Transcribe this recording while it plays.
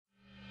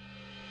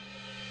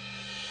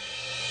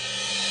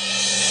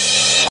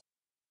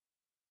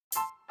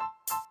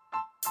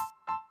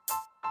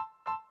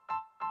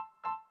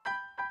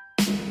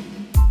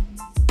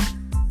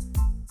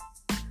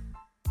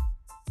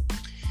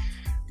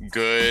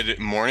Good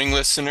morning,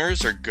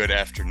 listeners, or good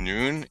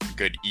afternoon,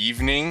 good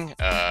evening,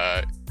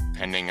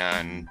 depending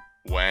on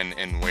when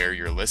and where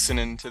you're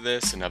listening to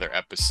this. Another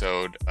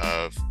episode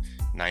of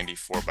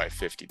 94 by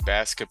 50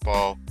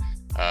 basketball.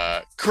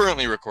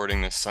 Currently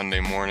recording this Sunday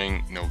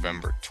morning,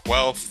 November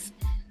 12th.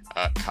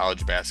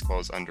 College basketball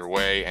is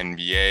underway.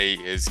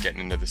 NBA is getting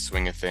into the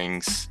swing of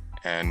things.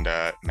 And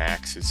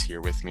Max is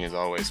here with me as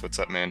always. What's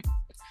up, man?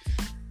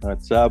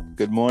 What's up?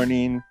 Good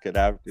morning, good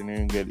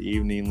afternoon, good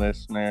evening,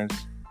 listeners.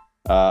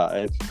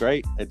 It's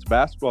great. It's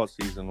basketball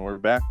season. We're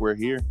back. We're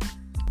here.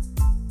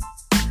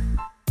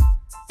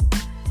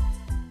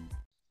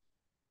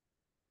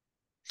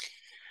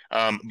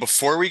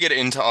 Before we get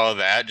into all of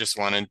that, just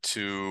wanted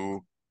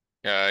to,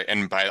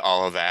 and by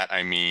all of that,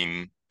 I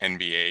mean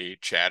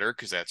NBA chatter,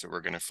 because that's what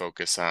we're going to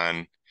focus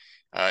on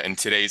in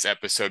today's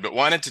episode. But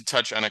wanted to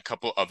touch on a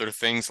couple other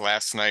things.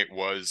 Last night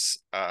was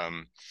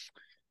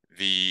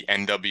the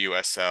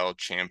NWSL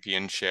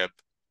Championship.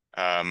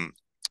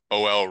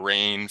 OL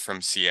Reign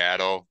from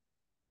Seattle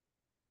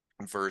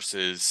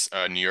versus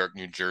New York,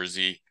 New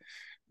Jersey,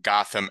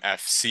 Gotham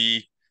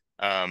FC.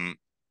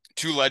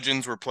 Two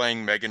legends were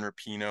playing, Megan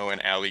Rapinoe and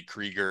Ali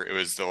Krieger. It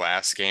was the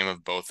last game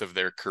of both of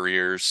their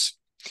careers.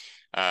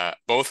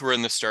 Both were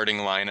in the starting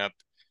lineup.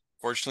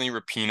 Fortunately,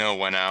 Rapinoe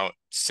went out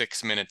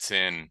 6 minutes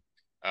in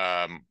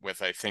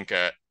with, I think,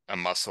 a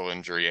muscle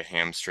injury, a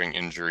hamstring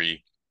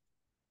injury.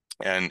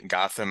 And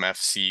Gotham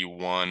FC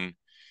won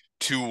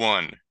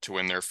 2-1 to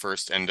win their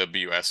first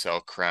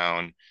NWSL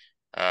crown.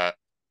 I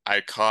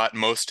caught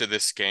most of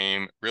this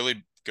game,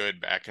 really good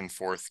back and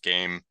forth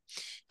game.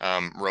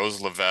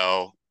 Rose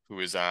Lavelle, who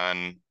is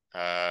on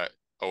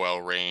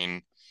OL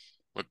Reign,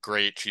 looked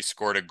great. She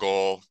scored a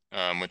goal,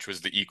 which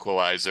was the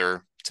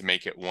equalizer to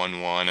make it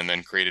 1-1, and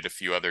then created a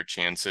few other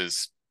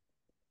chances.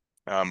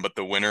 But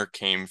the winner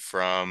came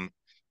from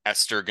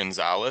Esther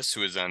Gonzalez,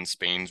 who is on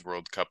Spain's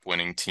World Cup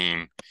winning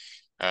team.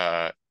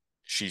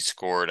 She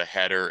scored a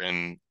header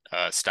in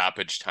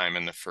stoppage time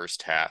in the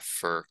first half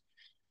for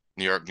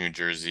New York, New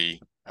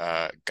Jersey,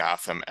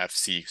 Gotham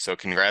FC. So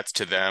congrats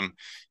to them.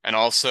 And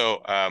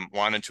also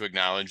wanted to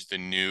acknowledge the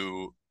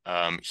new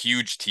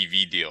huge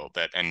TV deal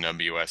that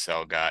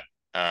NWSL got.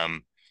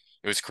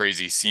 It was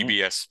crazy.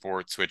 CBS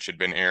Sports, which had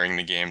been airing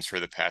the games for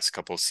the past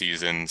couple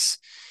seasons,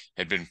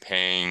 had been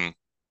paying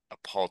a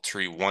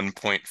paltry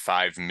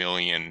 $1.5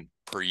 million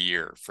per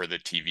year for the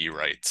TV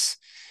rights,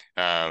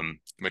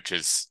 which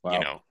is,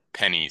 Wow.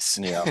 pennies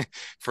Yeah.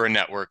 for a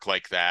network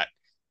like that.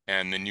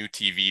 And the new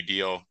TV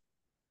deal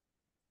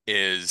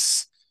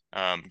is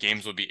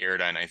games will be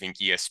aired on, I think,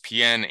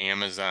 ESPN,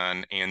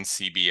 Amazon, and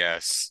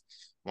CBS,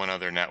 one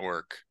other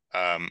network,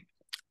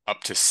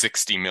 up to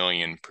 60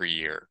 million per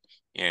year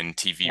in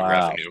TV Wow.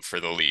 revenue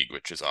for the league,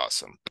 which is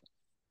awesome.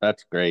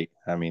 That's great.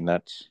 I mean,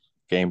 that's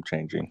game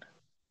changing.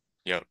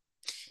 Yep.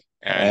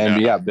 And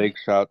And yeah, big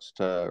shouts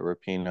to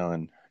Rapino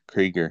and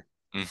Krieger.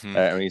 mhm.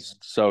 I mean, it's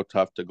so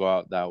tough to go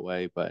out that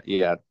way, but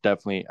yeah,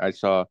 definitely. I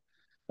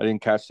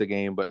didn't catch the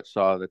game, but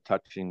saw the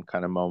touching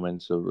kind of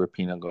moments of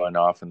Rapino going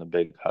off and the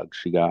big hug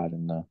she got,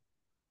 and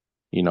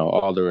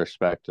all the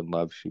respect and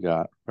love she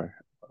got.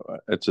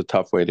 It's a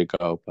tough way to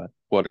go, but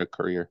what a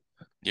career.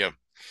 Yep.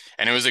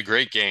 And it was a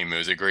great game. It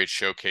was a great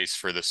showcase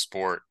for the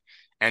sport.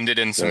 Ended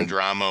in some Good.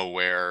 drama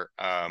where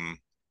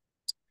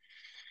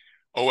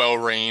OL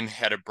Reign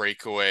had a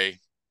breakaway.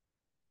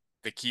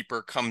 The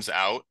keeper comes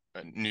out,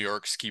 New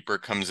York's keeper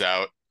comes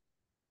out.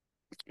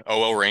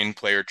 OL Reign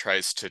player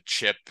tries to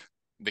chip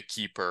the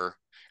keeper,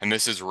 and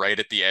this is right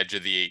at the edge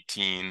of the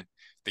 18.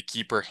 The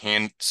keeper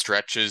hand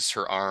stretches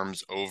her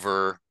arms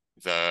over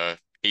the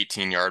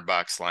 18-yard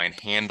box line,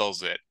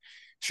 handles it.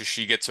 So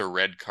she gets a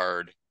red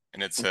card,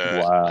 and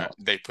Wow.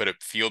 they put a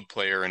field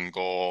player in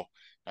goal,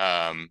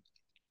 and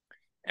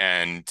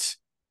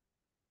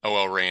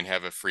OL Reign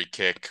have a free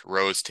kick.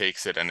 Rose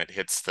takes it, and it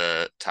hits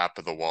the top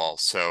of the wall.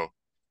 So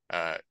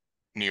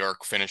New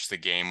York finished the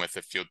game with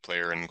a field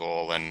player in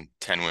goal and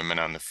 10 women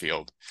on the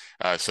field.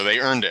 So they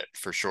earned it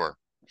for sure.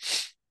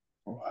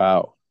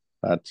 Wow.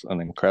 That's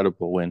an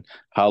incredible win.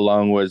 How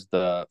long was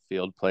the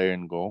field player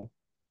in goal?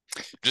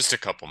 Just a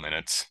couple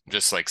minutes,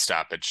 just like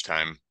stoppage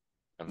time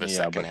of the Yeah,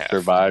 second but half.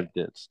 survived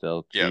it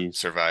still. Yep, Jeez.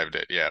 survived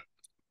it. Yeah.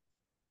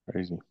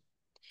 Crazy.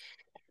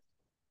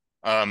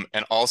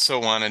 And also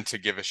wanted to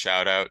give a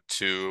shout out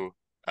to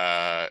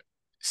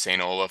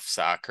St. Olaf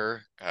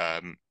Soccer,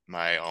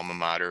 my alma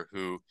mater,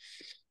 who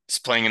is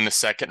playing in the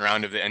second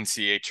round of the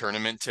NCAA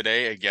tournament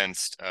today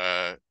against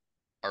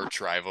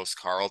arch rivals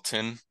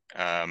Carleton.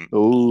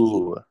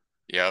 Ooh.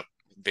 Yep.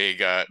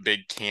 Big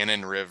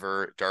Cannon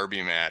River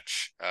Derby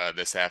match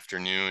this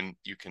afternoon.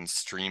 You can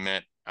stream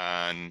it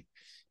on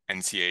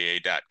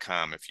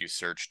ncaa.com if you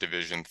search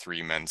Division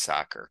III men's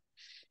soccer.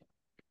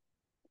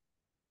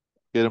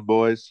 Get them,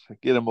 boys.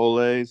 Get them,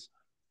 Olays.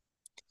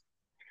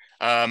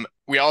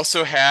 We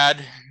also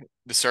had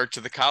the start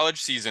to the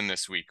college season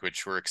this week,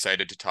 which we're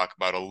excited to talk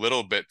about a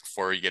little bit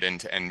before we get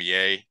into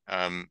NBA.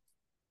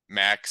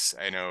 Max,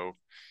 I know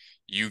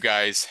you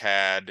guys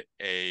had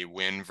a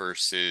win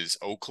versus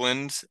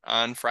Oakland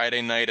on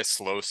Friday night, a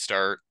slow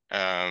start.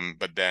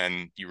 but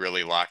then you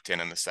really locked in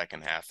the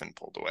second half and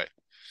pulled away.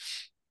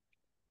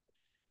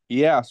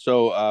 Yeah,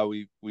 so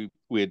we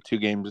had two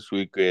games this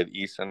week. We had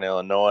Eastern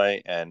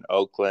Illinois and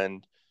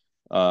Oakland.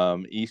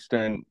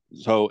 Eastern.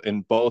 So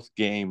in both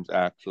games,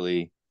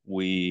 actually,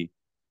 we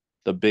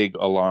the big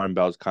alarm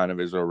bells kind of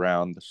is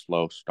around the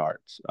slow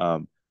starts.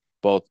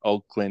 Both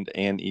Oakland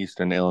and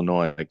Eastern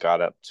Illinois got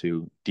up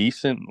to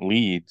decent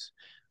leads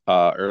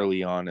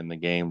early on in the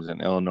games,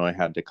 and Illinois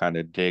had to kind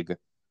of dig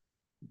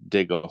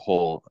a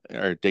hole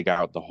or dig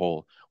out the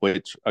hole,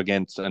 which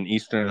against an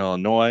Eastern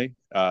Illinois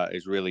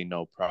is really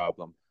no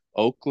problem.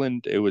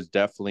 Oakland, it was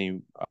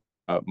definitely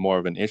more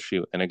of an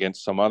issue, and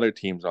against some other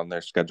teams on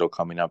their schedule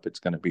coming up, it's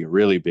going to be a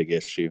really big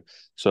issue.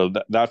 So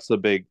that's the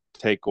big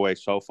takeaway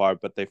so far.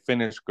 But they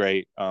finished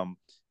great.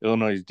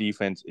 Illinois'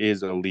 defense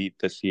is elite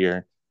this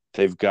year.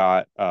 They've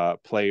got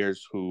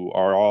players who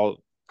are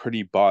all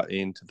pretty bought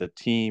into the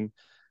team.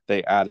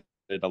 They added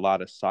a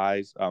lot of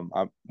size.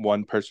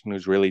 One person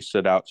who's really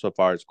stood out so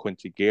far is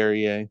Quincy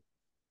Guerrier,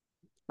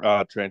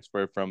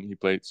 transfer from he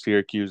played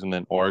Syracuse and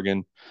then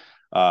Oregon.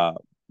 Uh,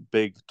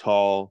 Big,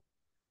 tall,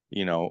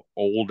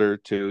 older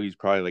too. He's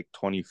probably like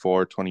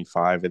 24,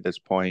 25 at this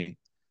point.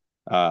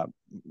 Uh,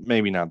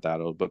 Maybe not that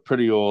old, but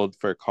pretty old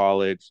for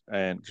college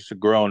and just a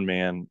grown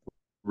man,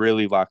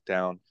 really locked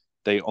down.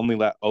 They only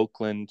let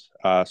Oakland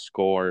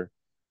score,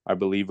 I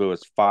believe it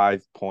was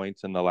 5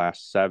 points in the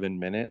last 7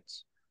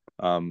 minutes.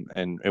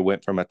 And it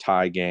went from a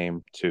tie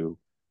game to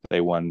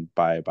they won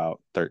by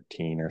about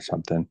 13 or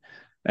something.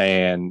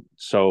 And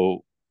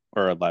so,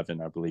 or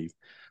 11, I believe.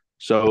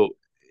 So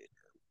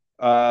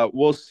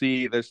we'll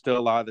see. There's still a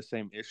lot of the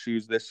same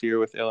issues this year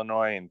with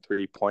Illinois and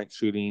 3-point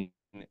shooting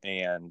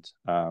and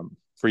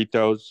free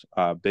throws.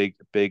 Big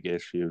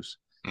issues.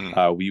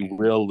 Mm. We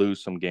will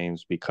lose some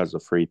games because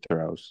of free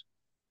throws,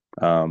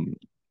 um,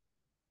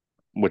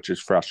 which is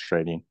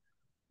frustrating.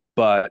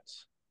 But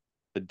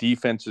the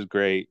defense is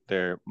great.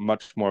 They're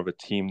much more of a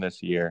team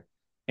this year,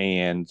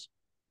 and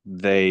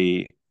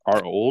they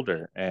are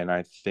older. And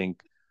I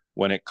think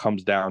when it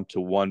comes down to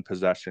one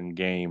possession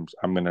games,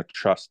 I'm going to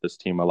trust this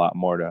team a lot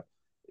more to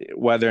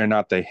whether or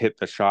not they hit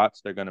the shots,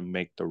 they're going to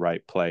make the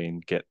right play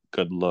and get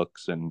good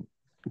looks and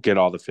get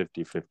all the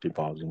 50-50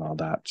 balls and all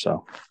that.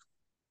 So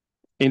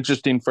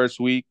interesting first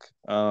week.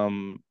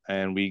 And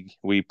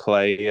we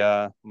play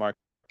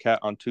Marquette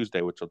on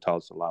Tuesday, which will tell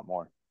us a lot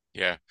more.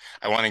 Yeah,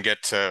 I want to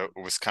get to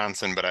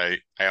Wisconsin, but I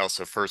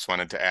also first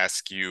wanted to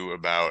ask you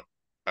about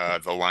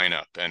the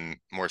lineup and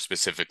more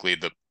specifically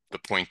the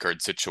point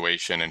guard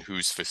situation and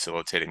who's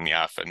facilitating the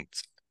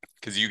offense.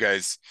 Because you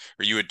guys,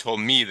 or you had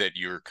told me that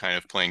you were kind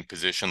of playing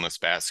positionless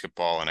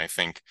basketball, and I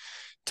think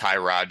Ty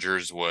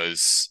Rodgers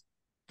was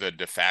the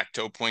de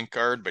facto point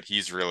guard, but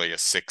he's really a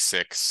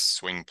 6'6"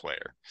 swing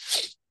player.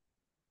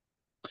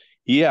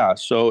 Yeah,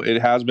 so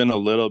it has been a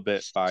little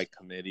bit by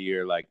committee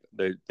or like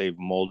they've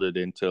molded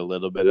into a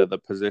little bit of the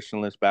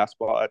positionless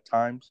basketball at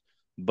times.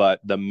 But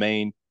the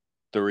main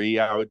three,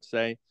 I would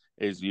say,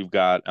 is you've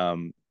got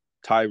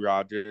Ty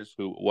Rodgers,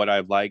 who what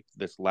I liked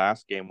this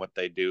last game, what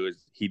they do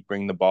is he'd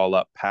bring the ball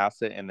up,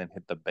 pass it, and then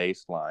hit the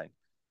baseline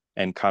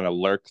and kind of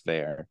lurk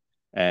there.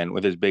 And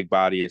with his big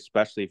body,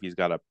 especially if he's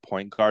got a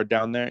point guard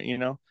down there,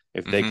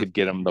 if they Mm-hmm. could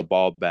get him the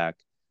ball back,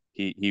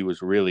 he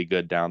was really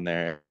good down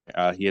there.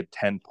 He had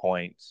 10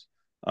 points,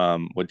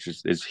 which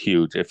is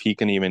huge. If he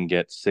can even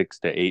get 6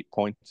 to 8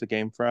 points a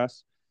game for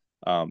us,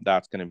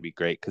 that's going to be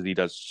great because he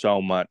does so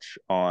much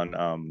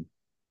on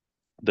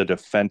the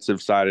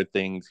defensive side of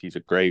things. He's a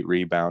great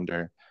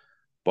rebounder,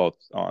 both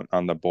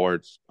on the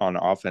boards, on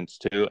offense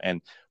too.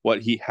 And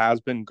what he has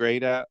been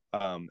great at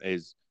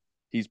is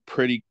he's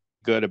pretty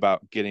good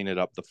about getting it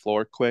up the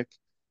floor quick.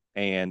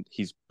 And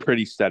he's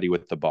pretty steady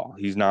with the ball.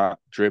 He's not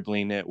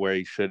dribbling it where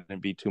he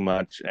shouldn't be too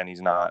much, and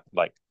he's not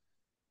like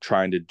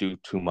trying to do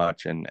too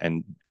much and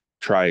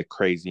try a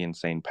crazy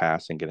insane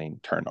pass and getting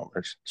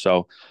turnovers.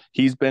 So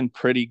he's been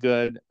pretty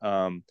good.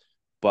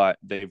 But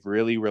they've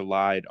really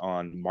relied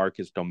on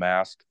Marcus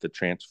Domask, the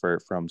transfer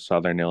from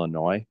Southern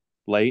Illinois,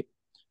 late.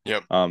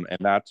 Yep. And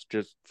that's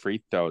just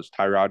free throws.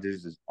 Ty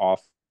Rodgers is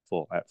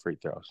awful at free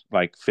throws,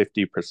 like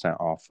 50%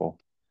 awful.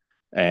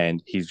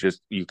 And he's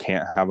just, you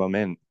can't have him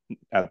in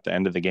at the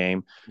end of the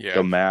game. Yeah.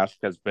 Domask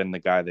has been the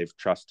guy they've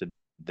trusted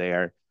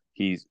there.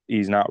 He's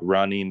not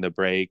running the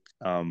break.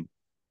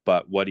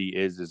 But what he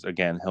is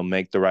again, he'll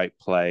make the right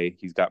play.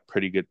 He's got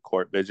pretty good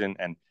court vision,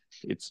 and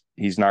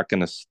he's not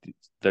gonna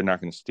they're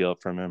not gonna steal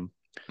it from him.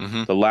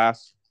 Mm-hmm. The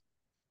last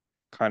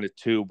kind of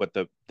two, but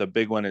the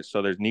big one is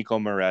so there's Nico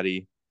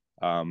Moretti.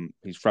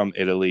 He's from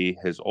Italy.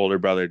 His older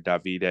brother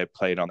Davide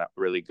played on that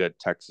really good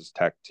Texas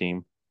Tech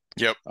team.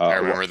 Yep. I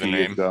A remember the few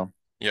years name. ago.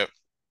 Yep.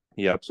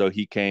 Yep. So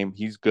he came.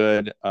 He's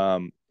good.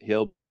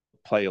 He'll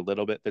play a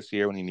little bit this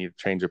year when he needs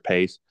to change of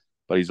pace,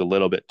 but he's a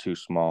little bit too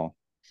small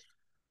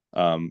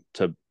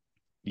to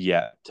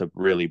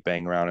really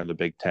bang around in the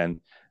Big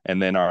Ten.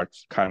 And then our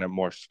kind of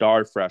more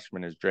star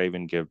freshman is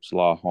Draven Gibbs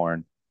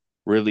Lawhorn.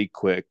 Really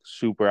quick,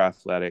 super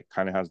athletic,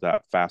 kind of has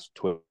that fast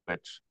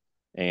twitch,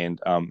 and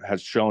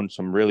has shown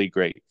some really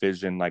great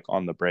vision like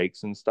on the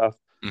breaks and stuff.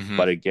 Mm-hmm.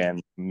 but again,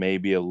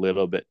 maybe a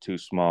little bit too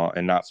small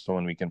and not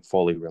someone we can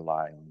fully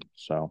rely on.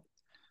 So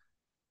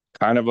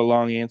kind of a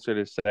long answer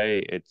to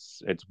say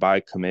it's by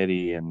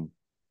committee, and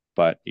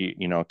but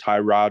you know, Ty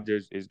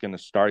Rodgers is going to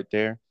start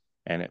there,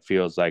 and it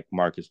feels like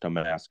Marcus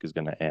Domask is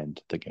going to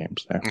end the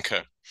games there.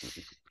 Okay.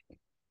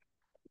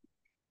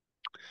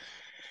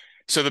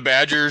 So the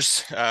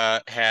Badgers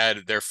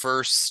had their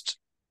first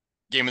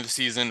game of the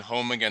season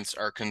home against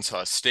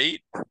Arkansas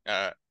State.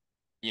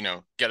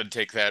 Got to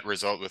take that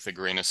result with a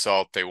grain of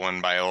salt. They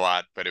won by a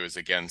lot, but it was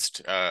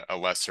against a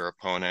lesser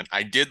opponent.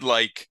 I did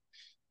like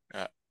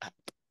uh,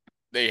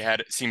 they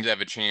seemed to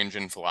have a change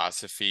in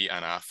philosophy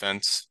on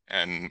offense,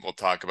 and we'll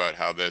talk about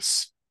how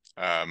this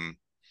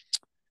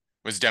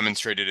was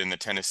demonstrated in the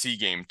Tennessee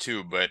game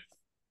too. But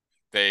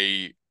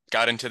they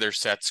got into their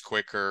sets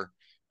quicker,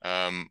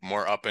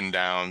 more up and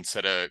down,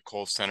 set a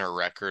Kohl Center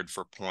record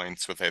for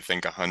points with, I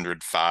think,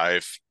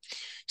 105.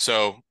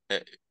 So,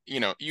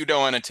 you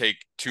don't want to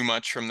take too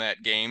much from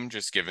that game,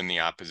 just given the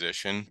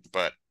opposition,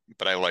 but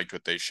I liked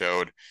what they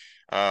showed.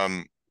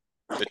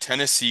 The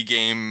Tennessee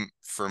game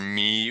for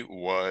me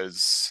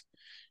was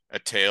a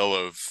tale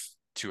of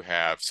two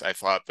halves. I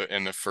thought that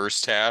in the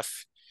first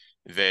half,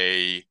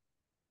 they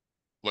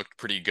looked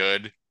pretty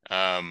good.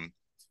 A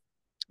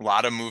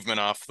lot of movement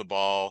off the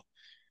ball,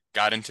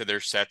 got into their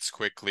sets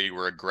quickly,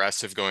 were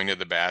aggressive going to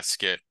the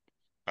basket,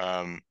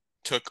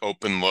 took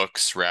open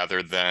looks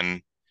rather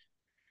than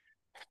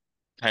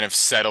kind of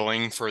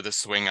settling for the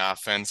swing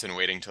offense and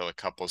waiting till a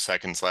couple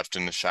seconds left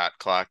in the shot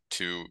clock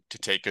to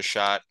take a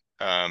shot.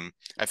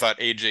 I thought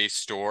AJ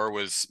Storr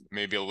was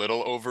maybe a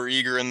little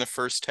overeager in the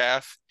first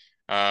half,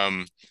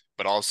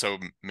 but also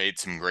made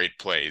some great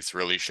plays,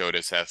 really showed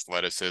his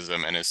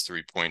athleticism and his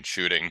three-point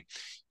shooting.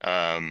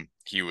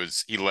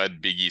 He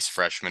led Big East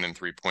freshmen in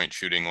three-point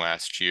shooting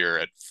last year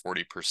at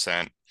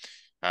 40%,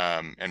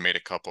 and made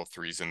a couple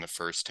threes in the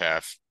first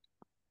half.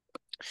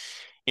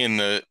 In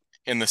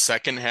the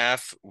second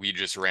half, we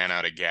just ran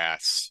out of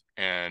gas,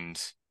 and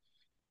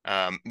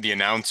the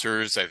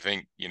announcers, I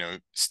think,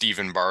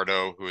 Stephen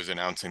Bardo, who was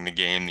announcing the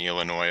game, the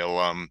Illinois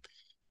alum,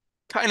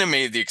 kind of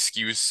made the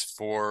excuse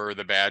for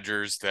the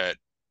Badgers that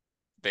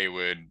they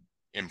would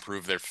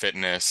improve their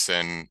fitness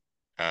and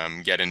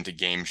get into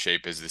game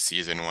shape as the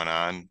season went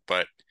on.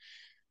 But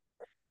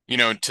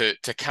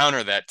to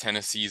counter that,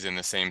 Tennessee's in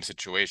the same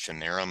situation.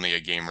 They're only a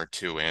game or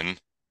two in.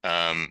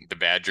 The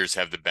Badgers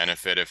have the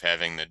benefit of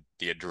having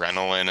the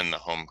adrenaline and the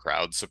home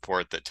crowd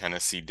support that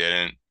Tennessee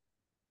didn't.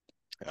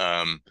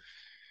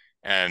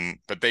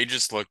 But they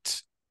just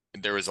looked,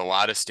 there was a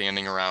lot of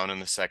standing around in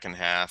the second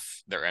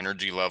half. Their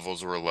energy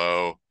levels were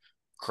low.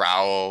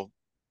 Crowell,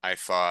 I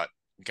thought,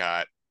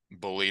 got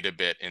bullied a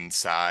bit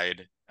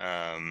inside,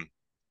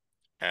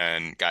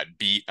 and got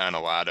beat on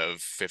a lot of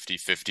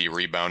 50-50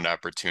 rebound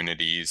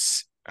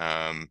opportunities.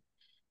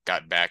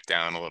 Got back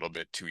down a little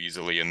bit too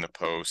easily in the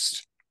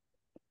post.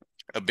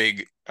 A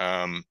big,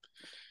 not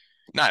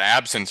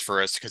absence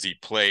for us because he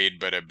played,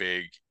 but a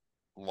big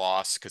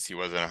loss because he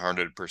wasn't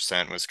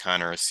 100% was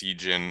Connor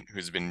Essegian,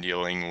 who's been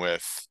dealing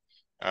with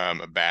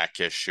a back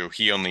issue.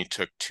 He only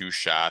took 2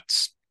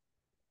 shots.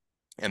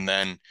 And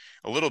then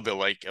a little bit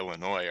like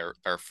Illinois,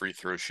 our free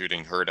throw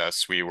shooting hurt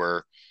us. We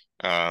were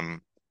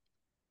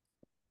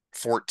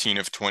 14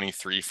 of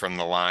 23 from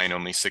the line,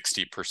 only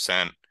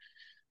 60%.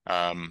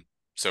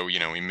 So,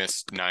 we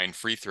missed 9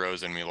 free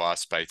throws and we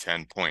lost by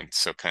 10 points.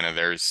 So kind of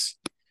there's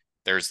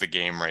the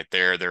game right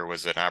there. There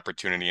was an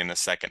opportunity in the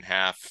second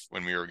half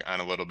when we were on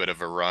a little bit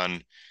of a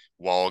run.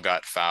 Wall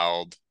got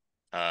fouled,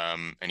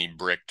 and he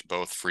bricked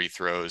both free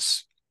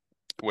throws,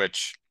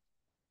 which,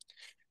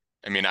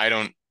 I mean, I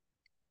don't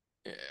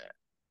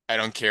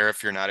care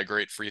if you're not a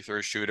great free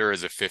throw shooter.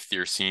 As a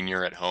fifth-year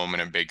senior at home in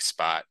a big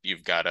spot,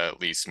 you've got to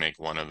at least make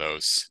one of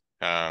those,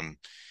 and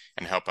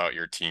help out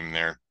your team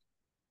there.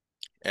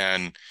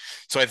 And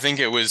so I think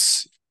it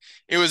was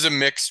a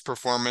mixed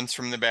performance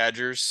from the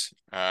Badgers.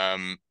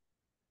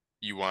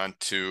 You want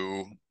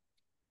to,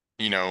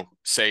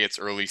 say it's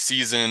early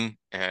season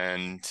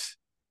and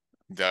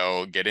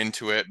they'll get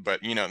into it, but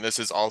this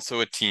is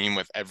also a team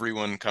with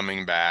everyone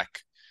coming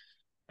back,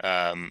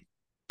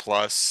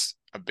 plus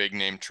a big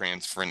name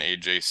transfer in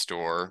AJ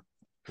Storr,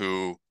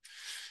 who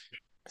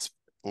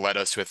led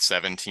us with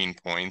 17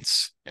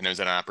 points, and it was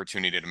an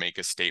opportunity to make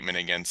a statement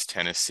against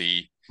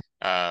Tennessee.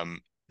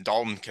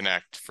 Dalton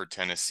Knecht for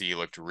Tennessee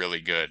looked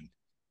really good.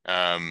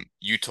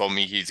 You told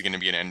me he's going to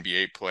be an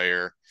NBA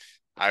player.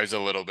 I was a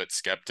little bit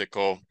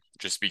skeptical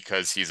just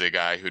because he's a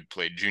guy who'd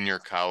played junior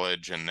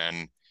college and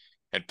then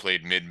had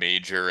played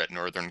mid-major at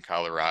Northern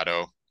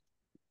Colorado.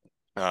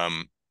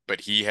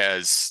 But he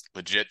has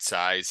legit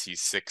size.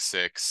 He's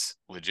 6'6",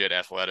 legit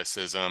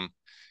athleticism.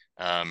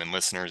 And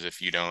listeners,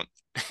 if you don't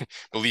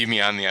believe me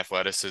on the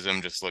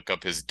athleticism, just look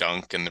up his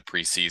dunk in the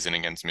preseason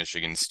against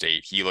Michigan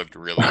State. He looked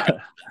really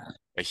good.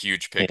 A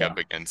huge pickup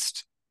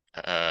against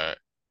a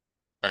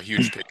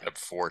huge pickup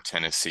for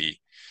Tennessee.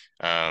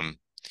 And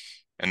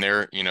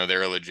they're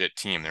a legit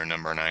team. They're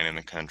number 9 in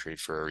the country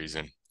for a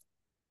reason.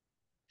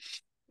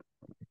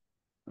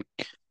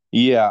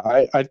 Yeah,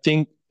 I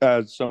think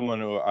as someone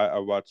who I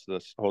watched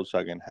this whole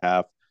second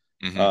half,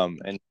 Hmm.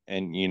 and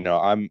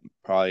I'm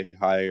probably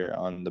higher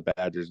on the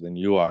Badgers than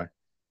you are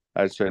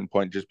at a certain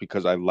point, just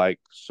because I like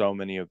so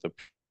many of the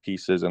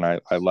pieces, and I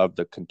love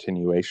the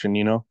continuation,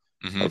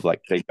 Hmm. of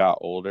like they got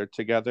older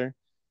together.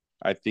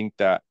 I think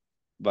that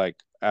like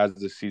as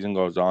the season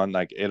goes on,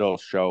 like it'll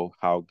show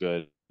how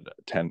good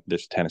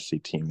this Tennessee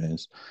team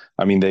is.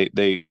 I mean,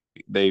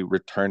 they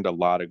returned a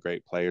lot of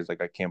great players.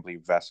 Like I can't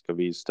believe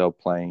Vescovi is still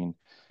playing,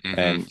 Hmm.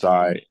 and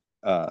Zy,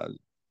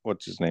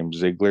 what's his name,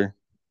 Ziegler,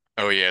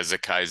 Oh yeah,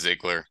 Zakai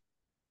Ziegler.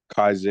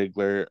 Kai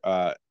Ziegler,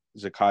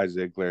 Zakai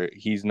Ziegler.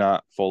 He's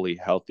not fully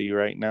healthy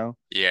right now.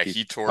 Yeah, He's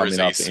he tore his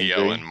coming off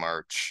ACL in injury.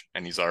 March,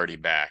 and he's already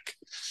back.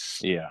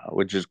 Yeah,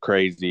 which is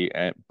crazy.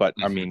 But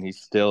I Hmm. mean,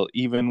 he's still,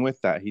 even with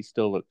that, he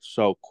still looks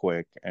so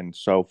quick and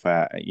so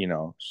fat,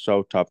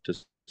 so tough to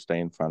stay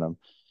in front of.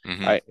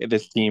 Hmm.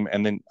 This team,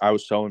 and then I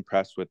was so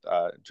impressed with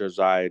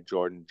Josiah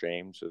Jordan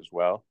James as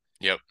well.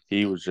 Yep.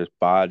 He was just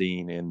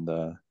bodying in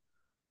the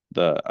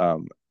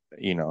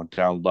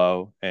down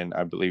low, and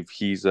I believe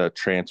he's a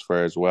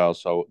transfer as well.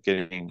 So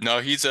getting No,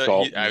 I was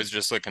Dalton.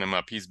 just looking him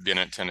up. He's been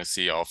at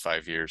Tennessee all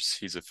 5 years.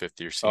 He's a fifth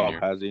year Oh, senior.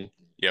 has he?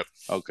 Yep.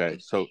 Okay,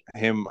 so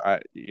him,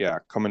 yeah,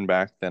 coming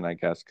back then, I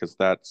guess, because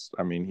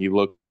I mean, he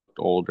looked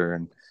older,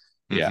 and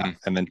yeah, Hmm.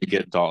 and then to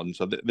get Dalton,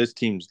 so this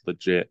team's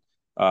legit,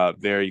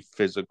 very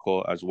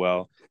physical as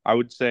well. I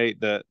would say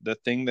the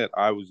thing that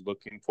I was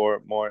looking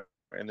for more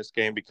in this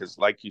game, because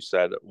like you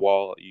said,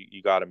 Wall,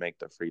 you got to make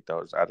the free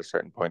throws at a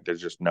certain point.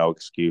 There's just no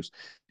excuse,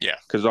 Yeah.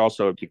 because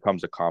also it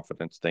becomes a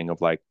confidence thing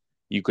of like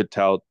you could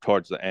tell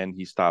towards the end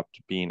he stopped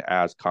being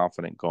as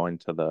confident going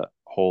to the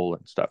hole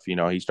and stuff.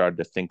 He started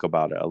to think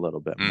about it a little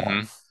bit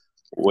more, Hmm.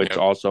 which Yep.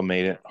 also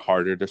made it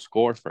harder to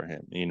score for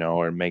him,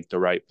 or make the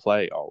right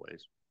play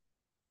always.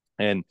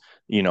 And,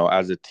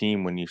 as a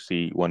team, when you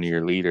see one of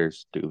your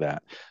leaders do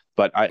that.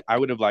 But I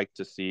would have liked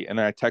to see, and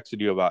I texted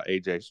you about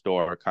AJ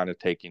Storr kind of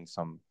taking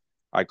some,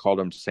 I called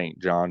them St.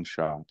 John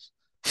shots.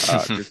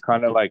 Just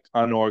kind of like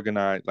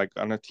unorganized, like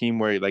on a team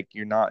where like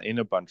you're not in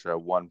a bunch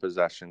of one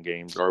possession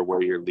games or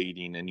where you're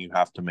leading and you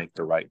have to make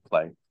the right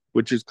play,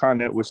 which is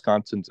kind of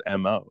Wisconsin's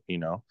MO.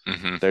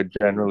 Hmm. They're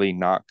generally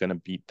not going to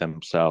beat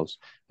themselves.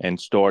 And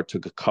Storr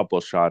took a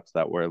couple shots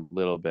that were a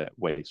little bit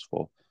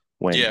wasteful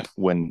when Yeah.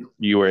 when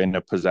you were in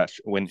a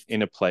possession, when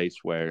in a place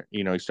where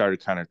he started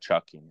kind of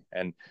chucking,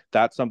 and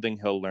that's something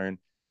he'll learn.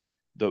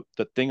 The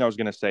thing I was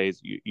going to say is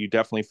you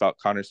definitely felt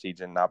Connor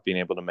Seaton not being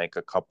able to make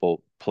a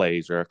couple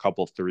plays or a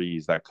couple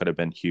threes that could have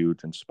been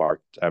huge and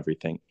sparked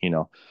everything.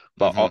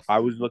 But Hmm. I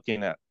was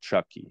looking at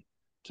Chucky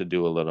to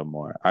do a little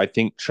more. I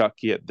think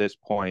Chucky at this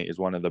point is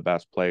one of the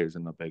best players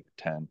in the Big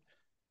Ten.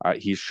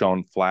 He's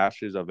shown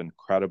flashes of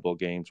incredible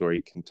games where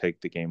he can take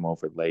the game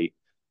over late.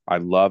 I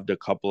loved a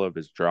couple of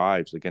his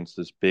drives against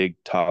this big,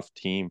 tough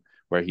team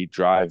where he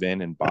drive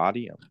in and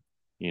body him,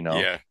 you know.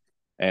 Yeah.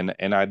 And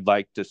I'd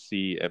like to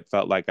see. It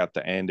felt like at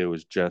the end it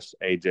was just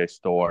AJ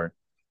Storr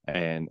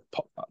and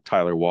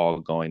Tyler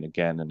Wall going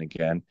again and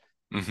again,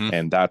 Hmm.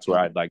 and that's where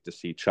I'd like to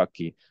see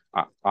Chucky.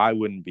 I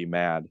wouldn't be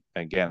mad.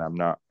 Again, I'm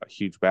not a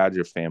huge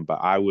Badger fan, but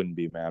I wouldn't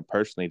be mad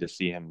personally to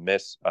see him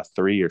miss a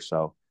three or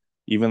so,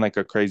 even like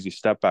a crazy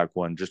step back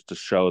one, just to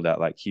show that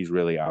like he's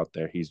really out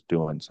there, he's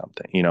doing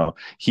something.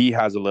 He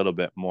has a little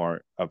bit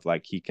more of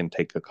like he can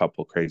take a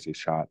couple crazy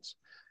shots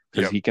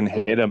because Yep. he can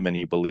hit them and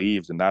he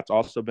believes, and that's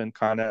also been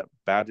kind of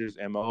Badgers'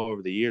 MO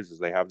over the years, is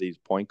they have these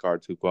point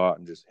guards who go out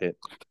and just hit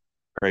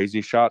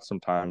crazy shots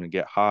sometime and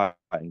get hot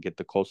and get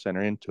the Cole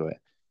Center into it.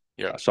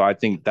 Yep. So I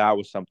think that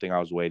was something I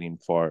was waiting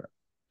for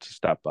to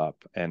step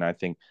up. And I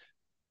think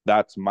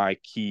that's my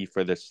key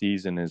for this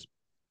season is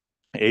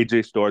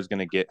AJ Storr is going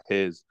to get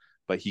his,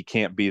 but he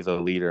can't be the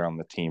leader on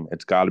the team.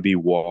 It's got to be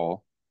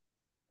Wall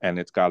and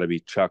it's got to be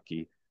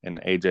Chucky. And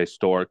AJ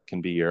Storr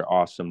can be your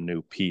awesome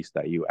new piece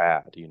that you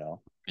add,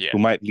 Yeah. who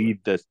might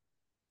lead the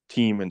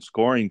team in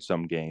scoring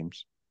some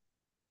games,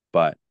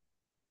 but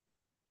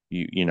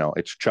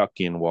it's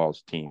Chucky and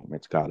Wall's team.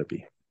 It's got to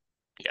be.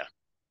 Yeah.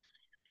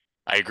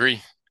 I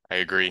agree. I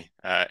agree.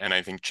 And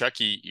I think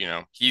Chucky,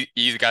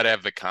 he's got to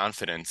have the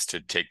confidence to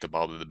take the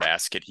ball to the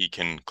basket. He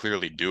can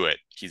clearly do it.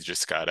 He's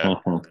just got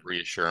to Mhm.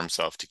 reassure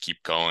himself to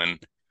keep going.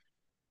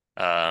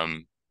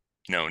 Um,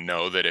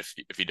 know that if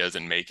he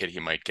doesn't make it, he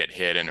might get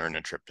hit and earn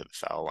a trip to the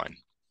foul line.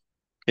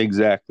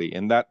 Exactly.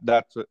 And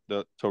that's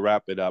to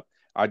wrap it up.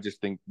 I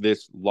just think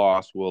this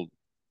loss will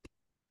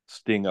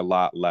sting a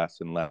lot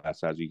less and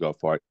less as you go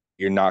forward.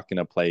 You're not going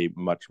to play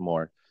much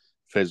more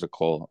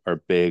physical or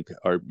big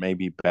or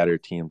maybe better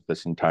teams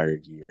this entire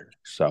year.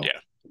 So, Yeah.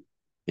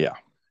 yeah.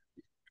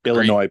 Agree.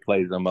 Illinois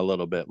plays them a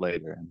little bit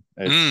later. And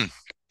it's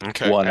Mm,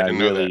 okay. one I I didn't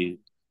know that. really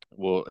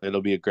will,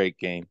 it'll be a great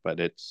game, but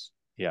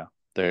yeah,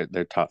 they're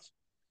tough.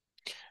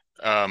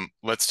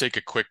 Let's take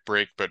a quick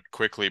break, but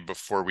quickly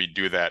before we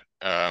do that,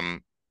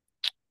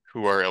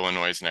 who are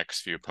Illinois'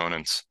 next few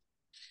opponents?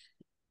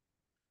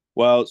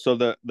 Well, so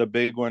the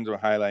big ones we're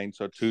highlighting.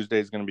 So Tuesday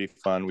is going to be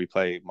fun. We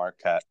play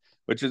Marquette,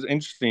 which is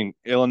interesting.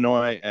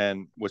 Illinois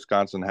and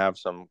Wisconsin have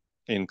some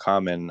in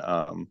common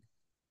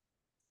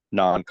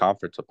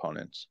non-conference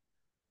opponents.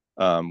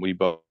 We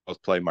both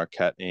play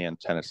Marquette and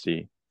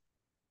Tennessee.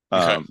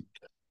 Okay. Um,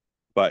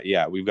 but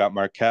yeah, we've got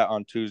Marquette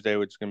on Tuesday,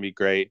 which is going to be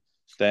great.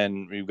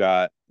 Then we've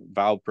got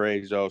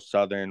Valparaiso,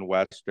 Southern,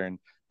 Western.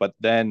 But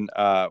then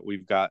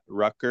we've got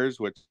Rutgers,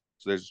 which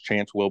there's a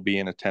chance we'll be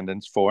in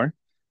attendance for.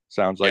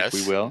 Sounds like we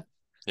Yes. will.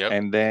 Yep.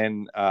 And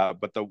then,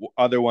 but the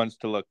other ones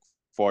to look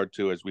forward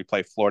to is we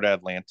play Florida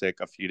Atlantic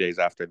a few days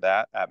after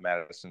that at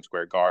Madison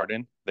Square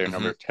Garden. They're Mm-hmm.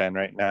 number 10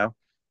 right now.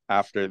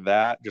 After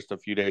that, just a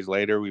few days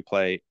later, we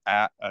play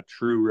at a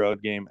true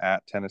road game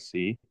at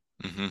Tennessee.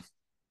 Mm-hmm.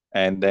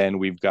 And then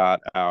we've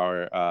got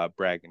our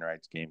bragging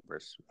rights game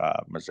versus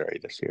Missouri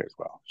this year as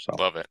well. So,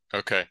 Love it.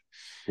 Okay.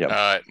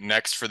 yep.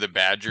 Next for the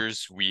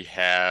Badgers, we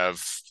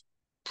have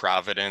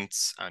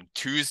Providence on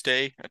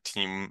Tuesday, a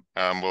team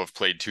will have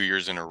played 2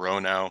 years in a row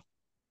now.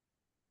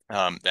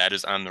 That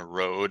is on the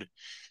road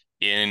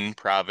in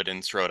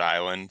Providence, Rhode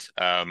Island.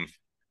 Don't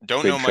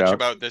Big know much shouts.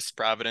 about this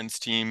Providence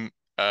team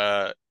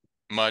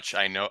much.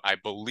 I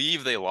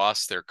believe they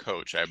lost their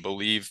coach. I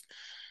believe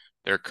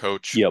their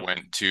coach Yep.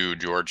 went to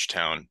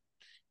Georgetown.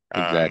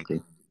 Um,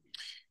 Exactly.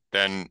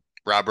 then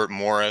Robert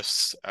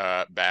Morris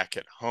back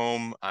at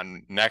home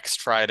on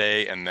next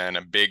Friday, and then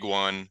a big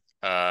one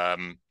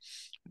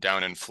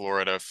down in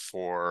Florida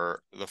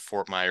for the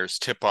Fort Myers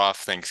tip-off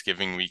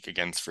Thanksgiving week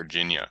against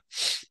Virginia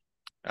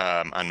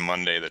on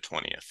Monday the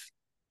 20th.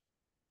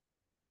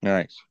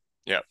 Nice.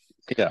 Yep.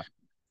 Yeah.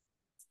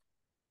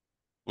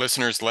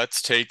 Listeners,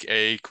 let's take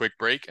a quick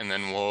break and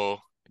then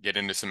we'll get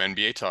into some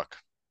NBA talk.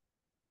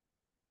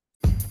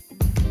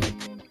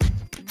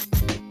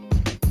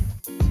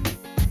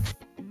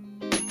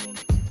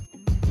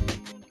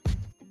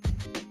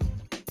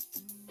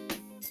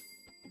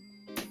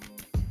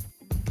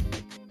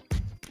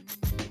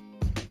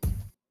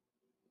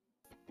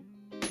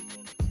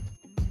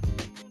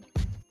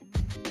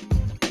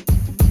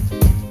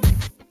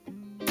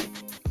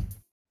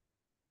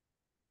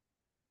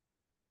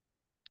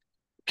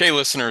 Okay,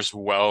 listeners,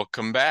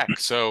 welcome back.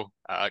 So,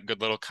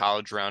 good little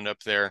college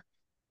roundup there.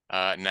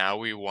 Now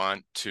we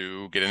want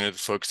to get into the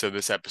focus of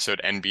this episode,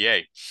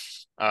 NBA.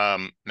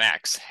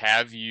 Max,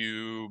 have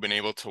you been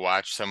able to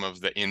watch some of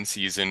the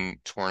in-season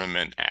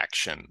tournament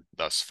action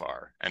thus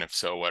far? And if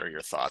so, what are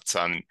your thoughts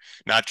on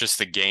not just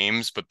the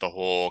games, but the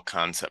whole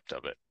concept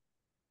of it?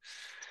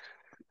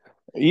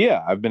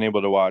 Yeah, I've been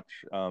able to watch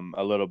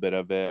a little bit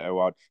of it. I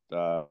watched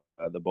the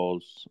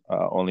Bulls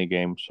only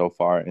game so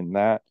far in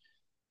that.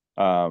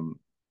 Um,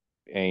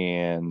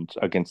 and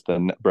against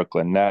the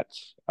Brooklyn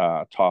Nets,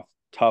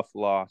 tough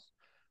loss.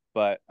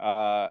 But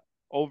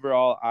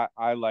overall,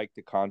 I like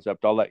the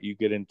concept. I'll let you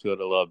get into it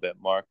a little bit,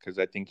 Mark, because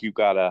I think you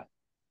got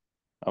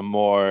a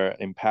more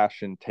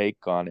impassioned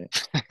take on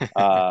it.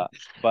 Uh,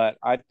 but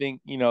I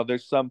think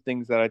there's some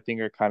things that I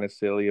think are kind of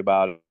silly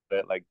about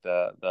it, like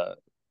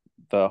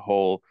the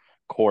whole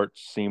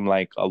courts seem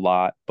like a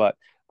lot. But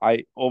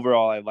I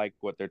like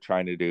what they're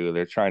trying to do.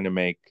 They're trying to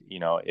make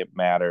it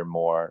matter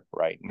more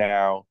right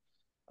now.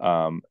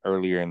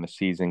 Earlier in the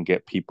season,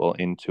 get people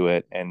into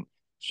it, and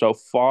so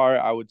far,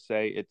 I would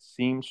say it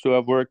seems to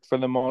have worked for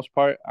the most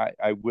part.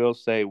 I will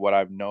say what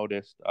I've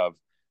noticed of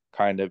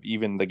kind of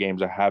even the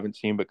games I haven't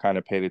seen but kind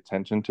of paid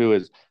attention to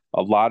is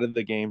a lot of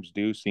the games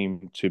do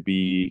seem to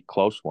be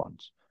close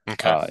ones,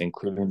 Okay.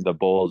 including the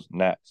Bulls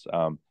Nets.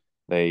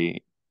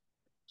 They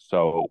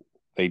so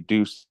they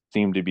do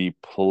seem to be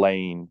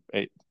playing.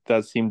 It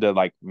does seem to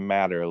like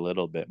matter a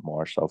little bit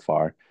more so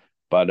far.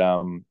 But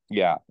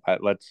yeah,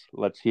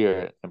 let's hear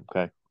it.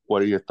 Okay,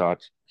 what are your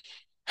thoughts?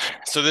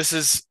 So this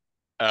is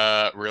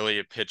really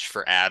a pitch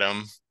for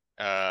Adam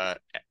uh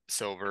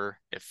Silver,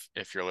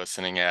 if you're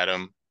listening,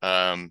 Adam.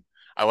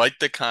 I like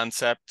the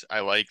concept.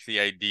 I like the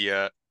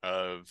idea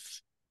of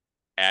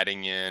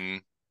adding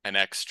in an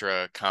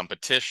extra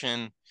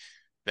competition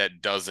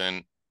that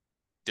doesn't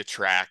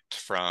detract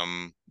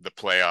from the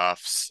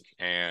playoffs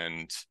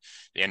and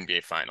the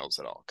NBA finals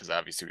at all, because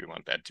obviously we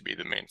want that to be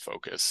the main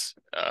focus,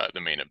 the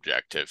main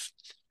objective.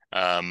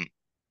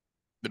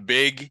 The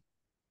big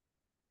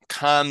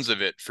cons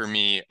of it for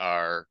me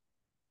are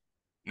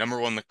number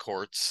one, the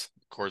courts.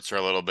 Courts are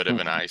a little bit of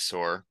an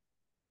eyesore.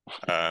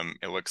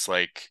 It looks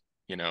like,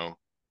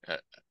 a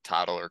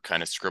toddler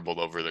kind of scribbled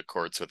over the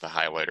courts with a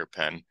highlighter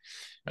pen.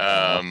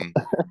 Um,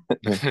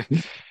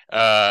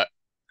 uh,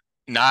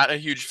 Not a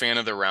huge fan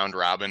of the round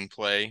robin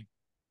play,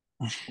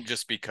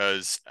 just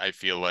because I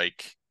feel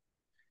like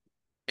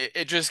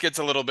it just gets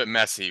a little bit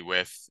messy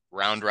with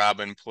round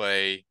robin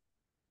play,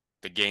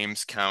 the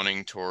games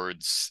counting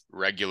towards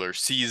regular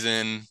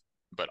season,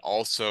 but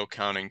also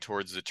counting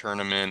towards the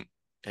tournament.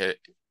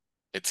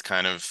 It's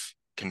kind of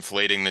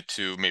conflating the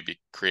two, maybe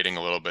creating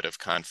a little bit of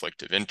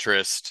conflict of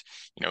interest.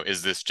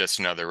 Is this just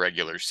another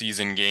regular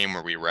season game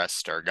where we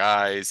rest our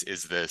guys?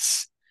 Is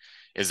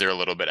there a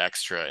little bit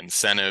extra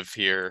incentive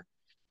here?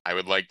 I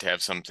would like to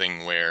have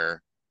something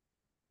where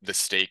the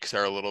stakes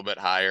are a little bit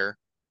higher.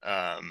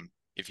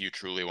 If you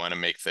truly want to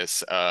make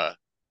this a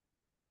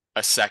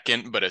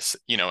second, but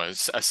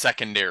a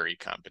secondary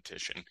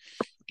competition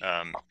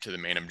to the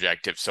main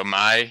objective. So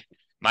my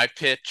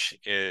pitch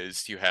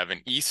is you have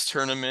an East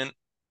tournament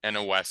and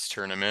a West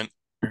tournament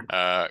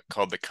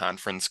called the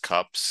Conference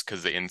Cups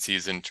because the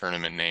in-season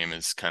tournament name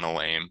is kind of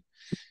lame.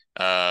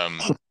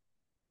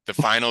 The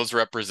finals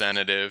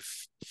representative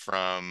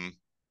from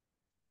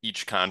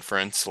each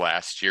conference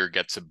last year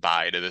gets a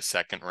bye to the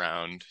second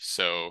round.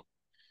 So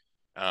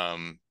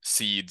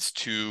seeds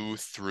 2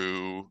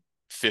 through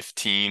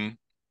 15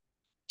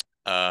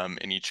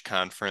 in each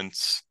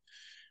conference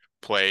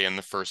play in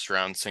the first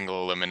round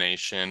single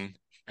elimination.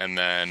 And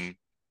then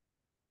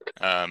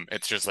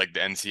it's just like the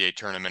NCAA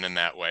tournament in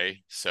that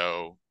way.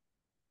 So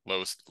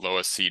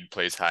lowest seed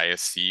plays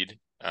highest seed,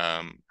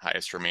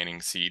 highest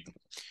remaining seed,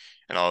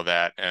 and all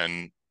that.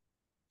 And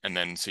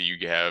then so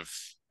you have,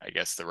 I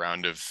guess, the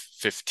round of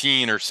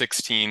 15 or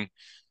 16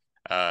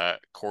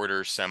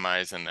 quarters,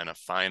 semis, and then a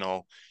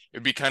final.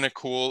 It'd be kind of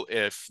cool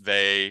if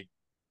they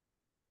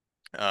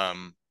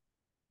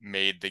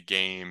made the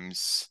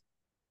games,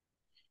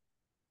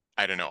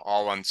 I don't know,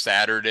 all on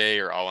Saturday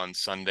or all on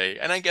Sunday.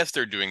 And I guess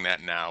they're doing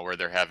that now where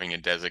they're having a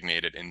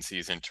designated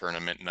in-season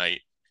tournament night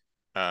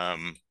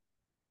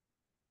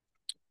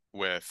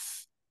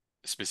with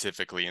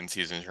specifically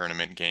in-season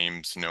tournament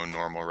games, no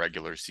normal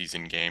regular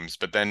season games.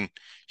 But then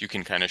you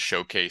can kind of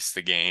showcase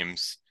the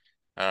games.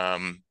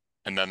 And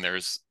then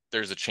there's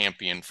a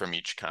champion from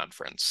each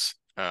conference.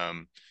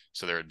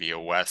 So there would be a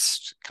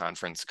West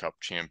Conference Cup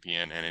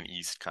champion and an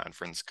East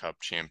Conference Cup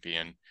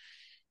champion.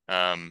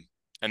 And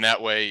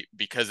that way,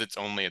 because it's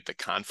only at the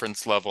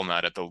conference level,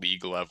 not at the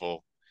league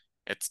level,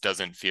 it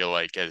doesn't feel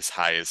like as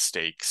high as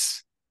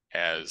stakes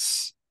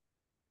as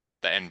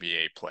the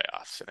NBA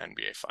playoffs and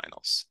NBA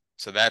finals.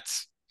 So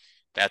that's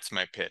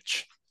my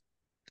pitch.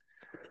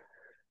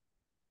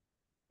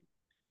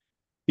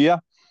 Yeah.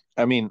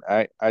 I mean,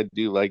 I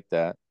do like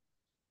that.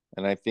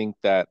 And I think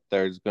that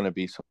there's going to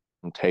be some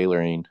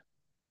tailoring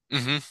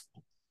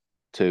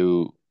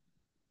to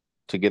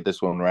get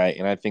this one right.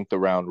 And I think the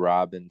round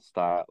robin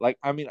style, like,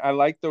 I mean, I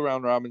like the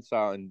round robin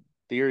style in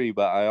theory,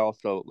 but I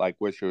also like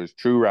wish it was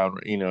true round.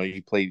 You know,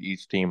 you played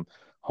each team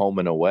home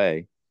and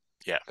away.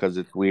 Yeah. Because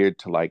it's weird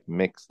to like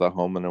mix the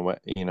home and away.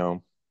 You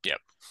know. Yep.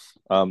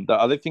 The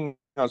other thing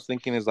I was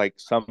thinking is like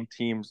some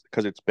teams,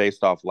 because it's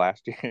based off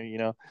last year, you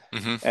know,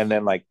 and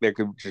then like there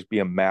could just be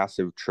a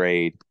massive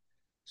trade.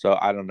 So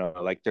I don't know.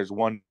 Like there's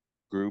one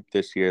group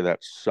this year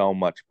that's so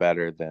much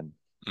better than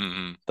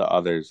the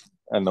others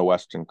in the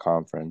Western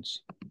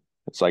Conference.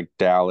 It's like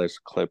Dallas,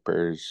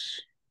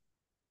 Clippers,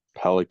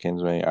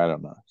 Pelicans, maybe. I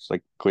don't know. It's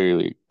like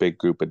clearly a big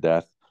group of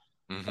death.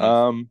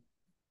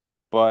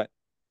 But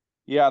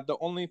yeah, the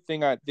only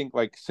thing I think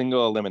like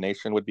single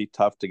elimination would be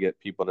tough to get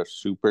people to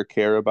super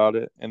care about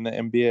it in the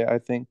NBA, I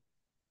think.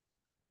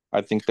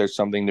 I think there's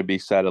something to be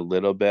said a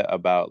little bit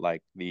about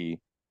like the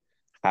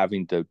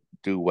having to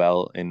do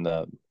well in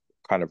the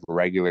kind of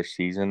regular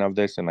season of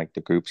this and like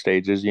the group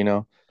stages, you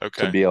know,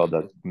 to be able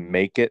to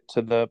make it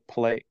to the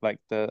play like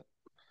the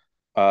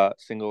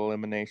single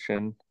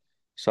elimination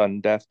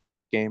sudden death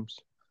games.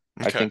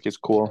 I think is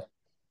cool.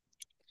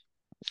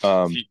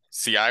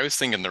 See, I was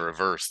thinking the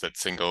reverse, that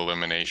single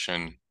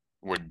elimination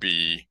would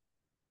be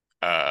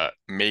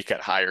make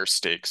it higher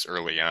stakes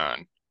early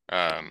on.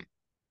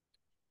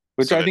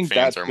 Which so I think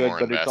that's good,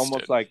 but invested. It's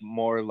almost like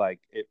more like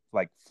it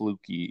like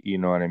fluky, you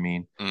know what I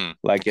mean?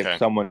 Like if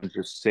someone's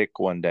just sick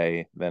one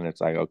day, then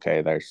it's like,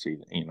 okay, they're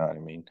season, you know what I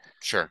mean?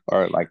 Sure.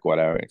 Or like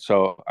whatever.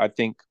 So I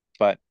think,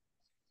 but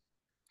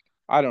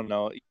I don't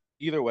know.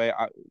 Either way,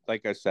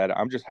 like I said,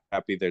 I'm just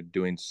happy they're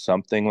doing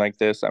something like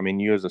this. I mean,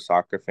 you as a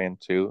soccer fan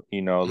too,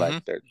 you know,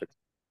 like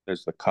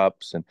there's the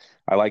cups, and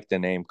I like the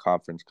name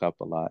Conference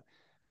Cup a lot.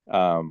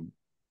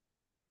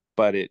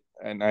 But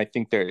and I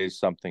think there is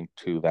something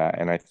to that,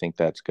 and I think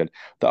that's good.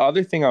 The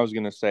other thing I was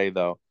gonna say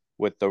though,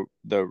 with the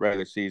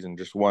regular season,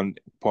 just one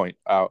point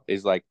out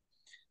is like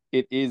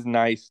it is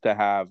nice to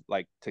have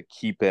like to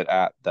keep it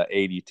at the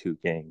 82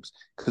 games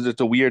because it's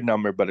a weird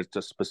number, but it's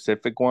a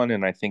specific one.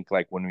 And I think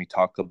like when we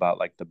talk about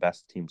like the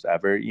best teams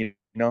ever, you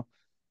know,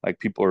 like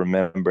people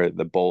remember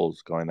the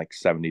Bulls going like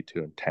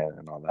 72-10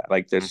 and all that.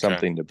 Like there's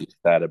something to be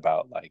said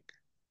about like,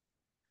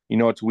 you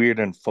know, it's weird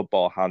in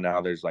football how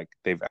now there's like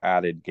they've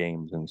added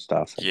games and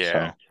stuff. And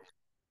yeah.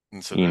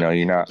 So you know,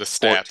 you're not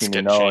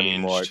 14-0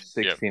 anymore,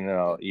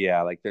 16-0.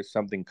 Yeah, like there's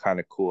something kind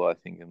of cool, I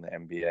think, in the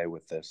NBA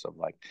with this of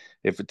like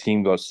if a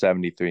team goes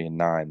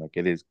 73-9, like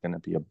it is going to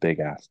be a big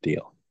ass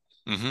deal.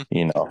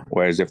 You know,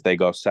 whereas if they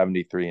go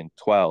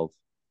 73-12,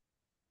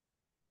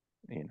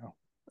 you know,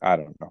 I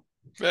don't know.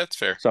 That's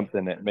fair.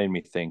 Something that made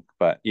me think,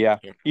 but yeah.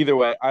 Either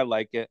way, I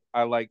like it.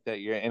 I like that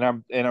you're, and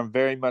I'm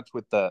very much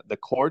with the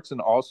courts and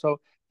also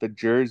the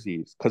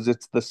jerseys because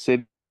it's the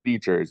city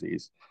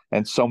jerseys.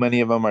 And so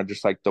many of them are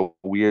just like the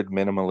weird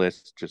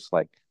minimalist, just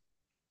like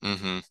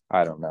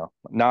I don't know.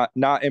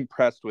 Not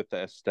impressed with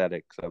the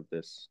aesthetics of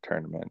this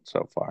tournament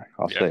so far.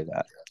 I'll say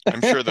that. I'm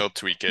sure they'll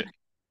tweak it.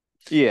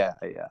 Yeah.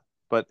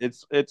 But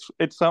it's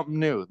something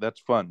new. That's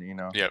fun, you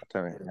know. Yeah.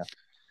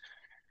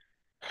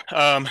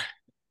 Yeah.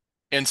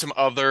 And some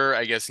other,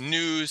 I guess,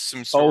 news,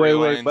 some storylines. Oh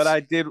wait, but I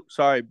did.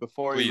 Sorry,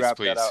 before we wrap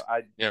that out,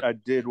 I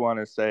did want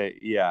to say,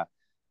 yeah,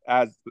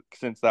 as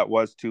since that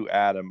was to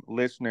Adam,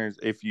 listeners,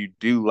 if you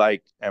do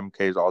like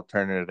MK's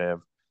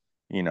alternative,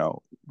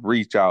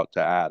 reach out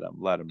to Adam,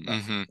 let him know,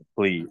 Hmm.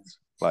 please.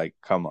 Like,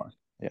 come on.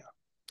 Yeah.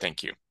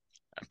 Thank you.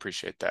 I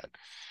appreciate that.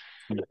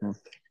 Mhm.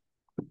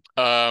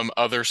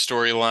 Other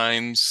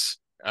storylines,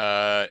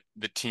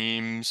 the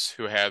teams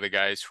who had the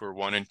guys who were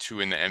 1 and 2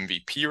 in the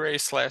MVP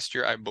race last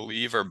year, I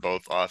believe, are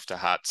both off to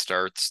hot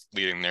starts,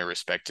 leading their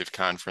respective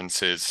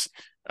conferences.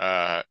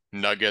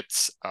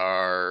 Nuggets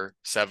are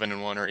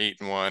 7-1 or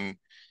 8-1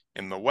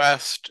 in the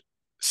West.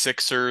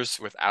 Sixers,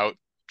 without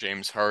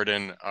James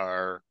Harden,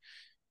 are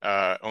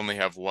only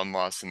have one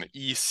loss in the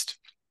East.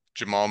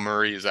 Jamal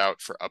Murray is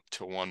out for up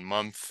to 1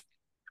 month.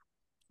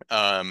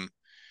 Um,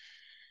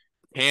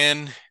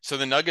 and so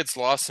the Nuggets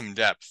lost some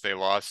depth. They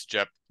lost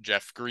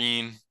Jeff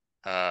Green.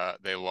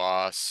 They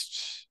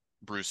lost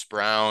Bruce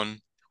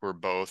Brown, who were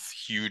both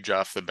huge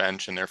off the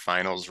bench in their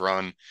finals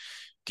run.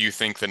 Do you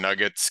think the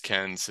Nuggets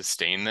can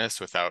sustain this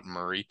without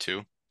Murray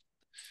too?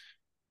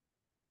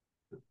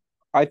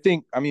 I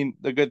mean,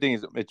 the good thing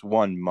is it's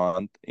 1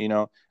 month,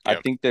 I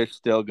Yep. think they're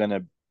still going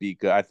to be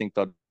good. I think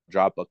they'll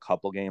drop a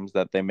couple games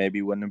that they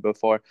maybe wouldn't have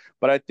before.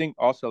 But I think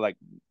also, like,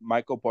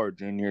 Michael Porter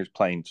Jr. is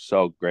playing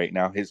so great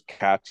now. His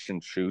catch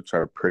and shoots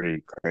are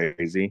pretty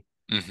crazy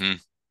Mm-hmm.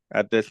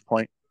 at this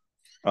point.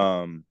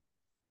 Um,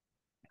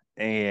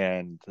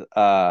 and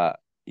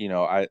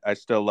I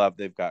still love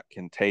they've got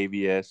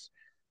Kentavious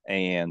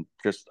and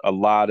just a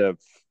lot of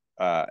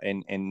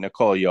and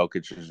Nikola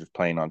Jokic is just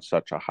playing on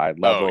such a high Oh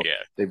level. yeah.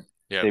 They've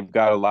Yep. they've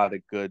got a lot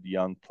of good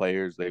young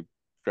players. They've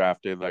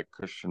drafted like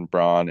Christian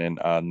Braun and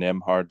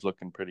Nimhard's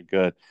looking pretty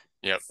good.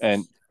 Yep.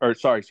 And or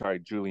sorry,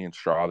 Julian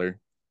Strawther,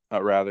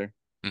 rather.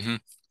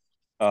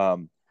 Mm-hmm.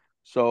 Um,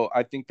 so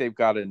I think they've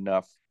got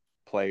enough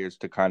players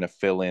to kind of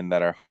fill in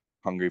that are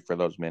hungry for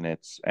those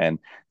minutes, and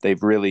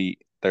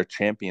they're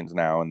champions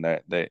now, and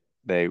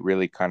they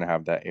really kind of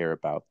have that air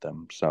about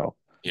them. So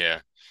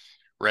Yeah.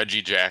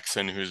 Reggie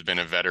Jackson, who's been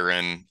a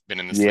veteran,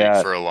 been in this league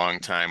yeah, for a long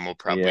time, will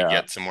probably yeah,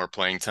 get some more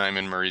playing time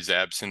in Murray's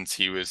absence.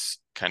 He was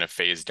kind of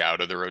phased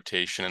out of the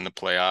rotation in the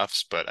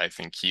playoffs, but I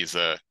think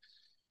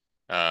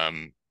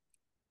um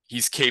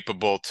he's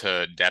capable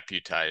to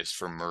deputize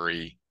for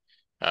Murray,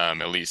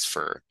 at least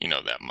for,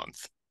 that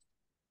month.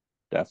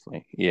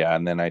 definitely, yeah.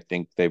 And then I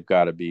think they've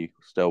got to be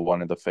still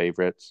one of the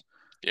favorites.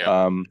 Yep.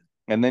 Um,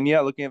 and then yeah,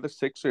 looking at the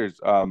Sixers,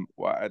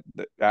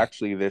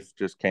 actually this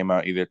just came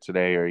out either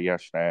today or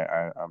yesterday.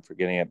 I'm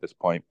forgetting at this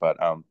point, but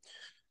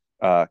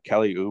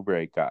Kelly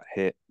Oubre got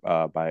hit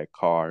by a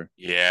car,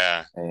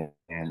 Yeah.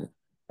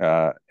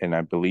 and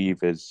I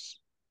believe is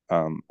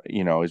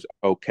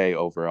okay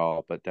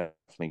overall, but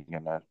definitely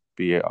gonna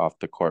be off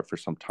the court for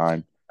some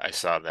time. I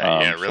saw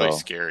that. Yeah, really So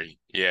scary.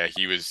 Yeah,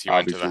 he went to the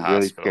obviously really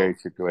hospital. scary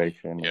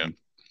situation, Yep.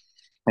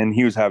 and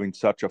he was having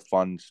such a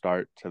fun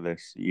start to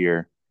this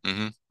year.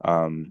 Mm-hmm.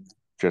 Um,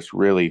 just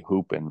really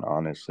hooping,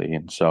 honestly.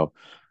 And so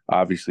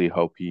obviously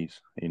hope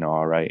he's,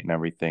 all right and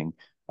everything.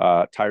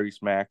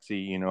 Tyrese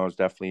Maxey, is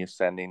definitely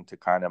ascending to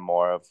kind of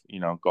more of,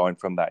 going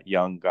from that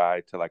young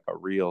guy to like a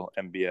real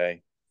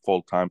NBA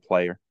full-time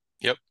player.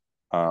 Yep.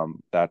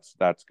 That's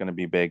going to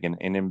be big. And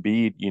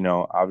Embiid,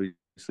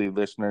 obviously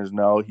listeners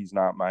know he's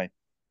not my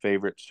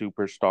favorite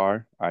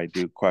superstar. I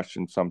do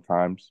question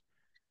sometimes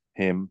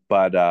him,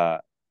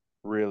 but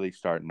really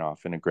starting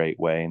off in a great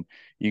way. And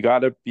you got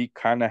to be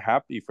kind of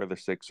happy for the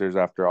Sixers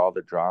after all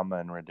the drama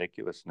and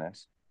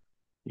ridiculousness,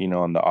 in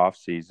the off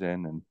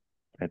season. And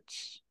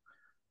it's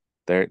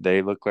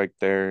they look like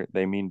they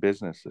mean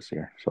business this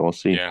year. So we'll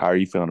see. Yeah. How are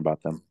you feeling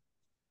about them?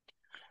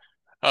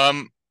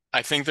 Um,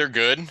 I think they're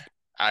good.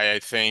 I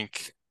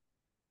think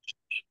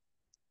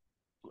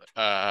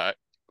uh,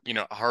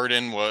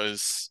 Harden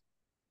was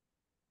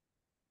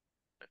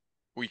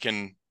we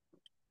can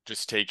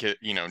just take it,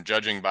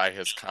 judging by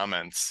his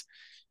comments,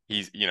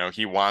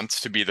 he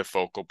wants to be the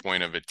focal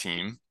point of a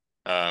team.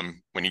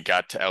 When he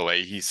got to LA,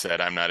 he said,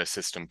 "I'm not a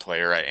system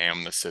player. I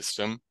am the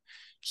system."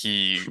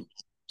 He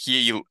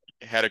he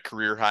had a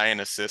career high in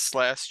assists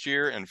last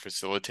year and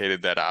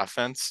facilitated that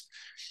offense,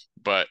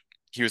 but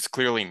he was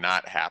clearly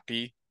not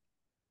happy,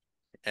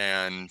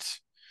 and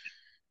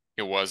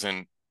it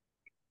wasn't.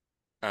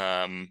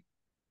 Um,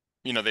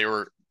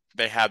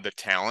 they had the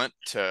talent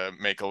to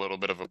make a little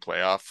bit of a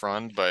playoff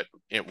run, but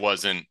it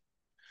wasn't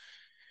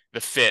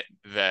the fit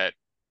that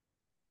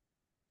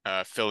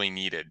Philly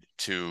needed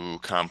to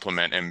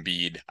complement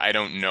Embiid. I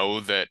don't know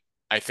that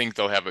I think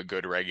they'll have a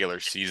good regular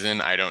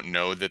season. I don't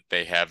know that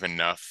they have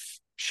enough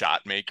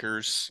shot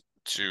makers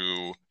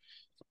to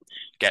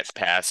get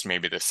past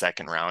maybe the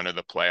second round of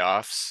the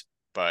playoffs,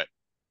 but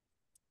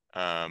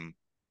um,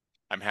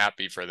 I'm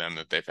happy for them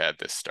that they've had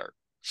this start.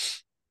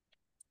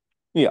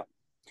 Yeah.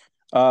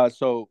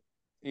 So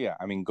yeah,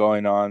 I mean,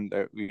 going on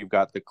there, we've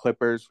got the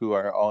Clippers who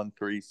are on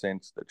three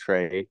since the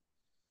trade.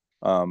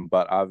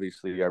 But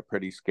obviously are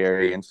pretty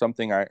scary. And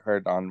something I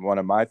heard on one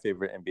of my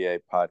favorite NBA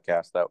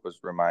podcasts that was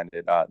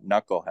reminded,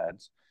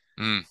 Knuckleheads.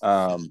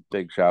 Mm,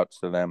 Big shouts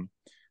to them.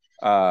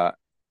 Uh,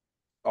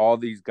 all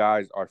these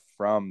guys are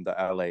from the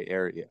LA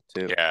area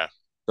too. yeah.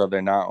 So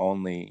they're not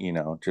only,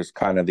 just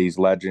kind of these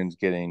legends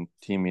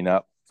teaming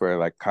up for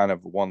like kind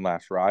of one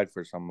last ride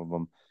for some of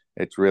them.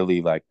 It's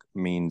really like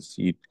means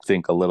you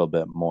think a little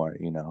bit more,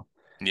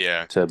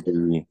 Yeah. to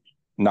be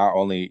not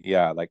only,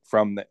 yeah, like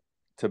from the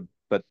to,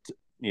 but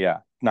yeah,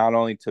 not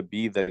only to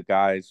be the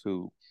guys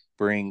who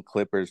bring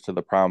Clippers to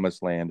the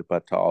promised land,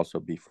 but to also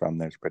be from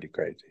there is pretty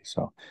crazy.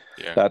 So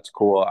Yeah. that's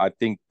cool. I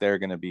think they're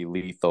going to be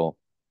lethal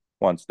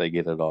once they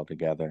get it all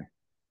together.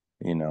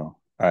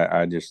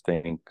 I just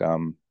think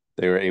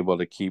they were able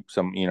to keep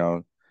some,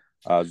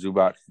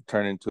 Zubac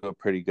turned into a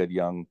pretty good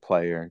young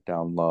player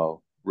down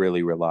low,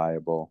 really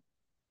reliable.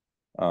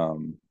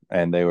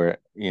 And they were,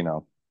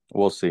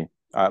 we'll see.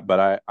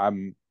 But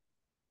I'm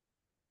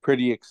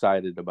pretty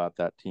excited about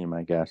that team,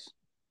 I guess,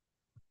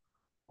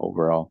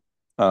 overall.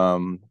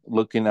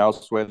 Looking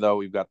elsewhere though,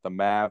 we've got the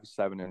Mavs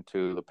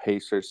 7-2, the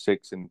Pacers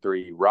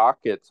 6-3.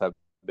 Rockets have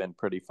been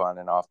pretty fun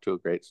and off to a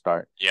great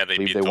start. Yeah, I they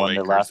believe beat they the won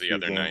their Lakers last the few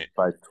other games night.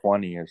 by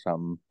 20 or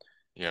something.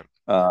 Yeah.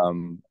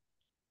 Um,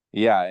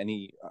 yeah,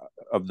 any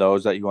of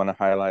those that you want to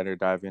highlight or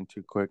dive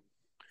into quick?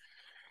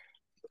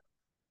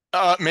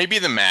 Maybe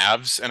the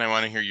Mavs, and I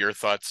want to hear your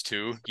thoughts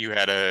too. You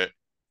had a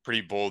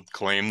pretty bold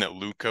claim that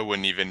Luka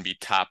wouldn't even be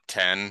top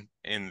 10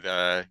 in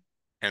the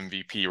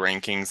MVP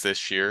rankings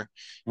this year.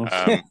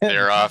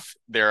 They're off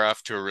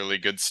to a really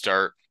good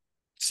start,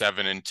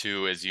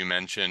 7-2, as you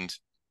mentioned.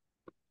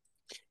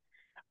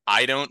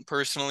 I don't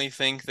personally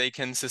think they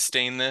can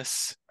sustain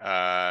this.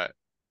 I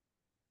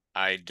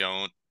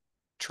don't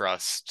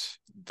trust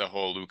the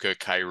whole Luka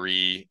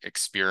Kyrie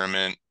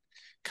experiment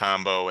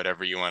combo,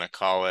 whatever you want to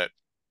call it.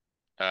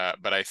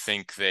 But I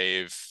think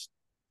they've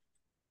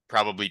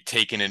probably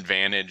taken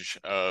advantage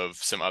of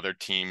some other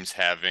teams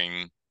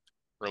having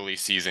early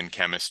season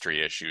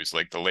chemistry issues,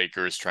 like the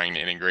Lakers trying to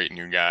integrate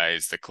new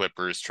guys, the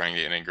Clippers trying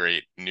to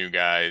integrate new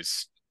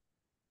guys,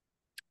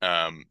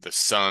 the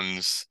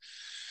Suns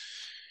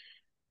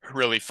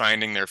really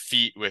finding their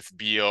feet with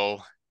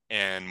Beal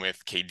and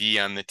with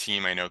KD on the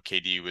team. I know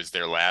KD was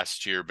there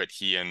last year, but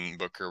he and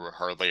Booker were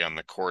hardly on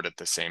the court at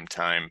the same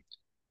time.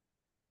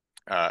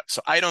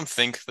 So I don't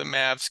think the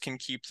Mavs can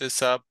keep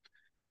this up.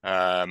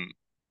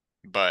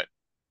 But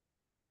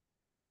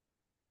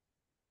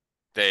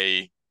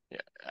they,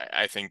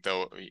 I think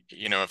though,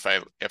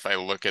 if I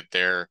look at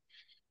their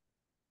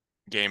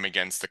game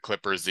against the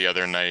Clippers the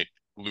other night,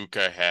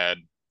 Luka had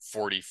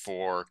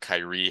 44,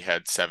 Kyrie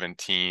had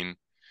 17,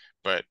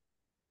 but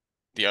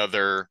the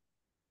other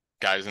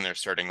guys in their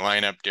starting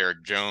lineup,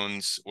 Derek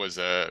Jones was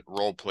a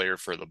role player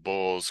for the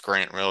Bulls,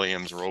 Grant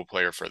Williams, role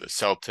player for the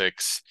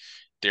Celtics,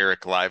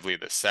 Derek Lively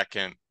the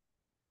second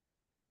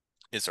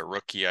is a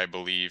rookie, I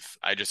believe.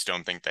 I just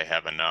don't think they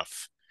have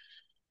enough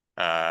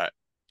uh,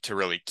 to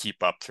really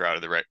keep up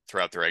throughout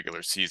the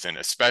regular season,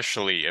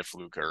 especially if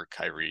Luka or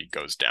Kyrie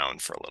goes down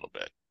for a little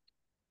bit.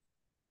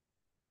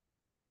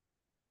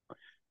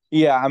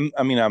 Yeah,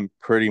 I'm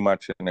pretty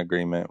much in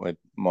agreement with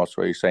most of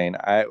what you're saying.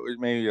 I was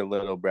maybe a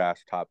little brash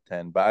top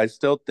 10, but I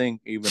still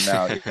think even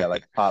now, yeah,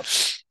 like top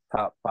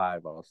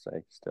five, I'll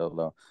say still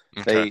though.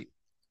 Okay. They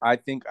I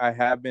think I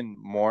have been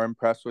more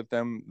impressed with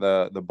them.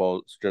 The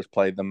Bolts just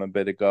played them a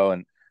bit ago,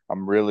 and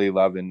I'm really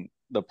loving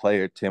the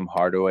player Tim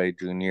Hardaway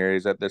Jr.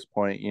 is at this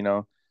point,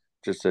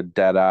 just a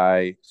dead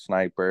eye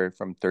sniper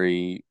from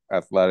three,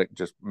 athletic,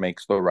 just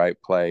makes the right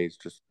plays,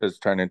 just has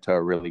turned into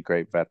a really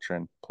great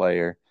veteran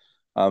player.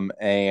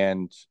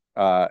 And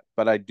but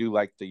I do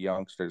like the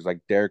youngsters. Like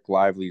Derek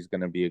Lively is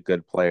going to be a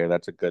good player.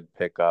 That's a good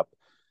pickup.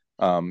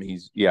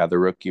 He's the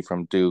rookie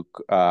from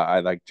Duke. I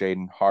like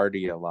Jaden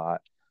Hardy a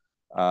lot.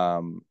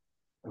 Um,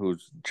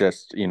 who's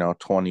just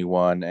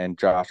 21, and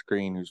Josh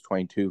Green, who's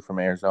 22 from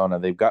Arizona.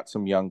 They've got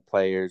some young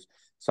players.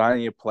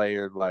 Signing a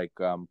player like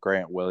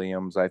Grant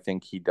Williams, I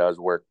think he does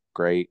work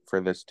great for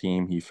this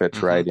team. He fits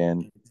Mm-hmm. right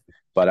in.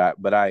 But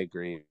I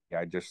agree.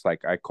 I just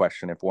like I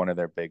question if one of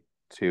their big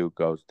two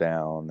goes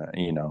down.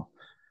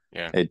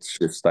 Yeah. It's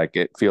just like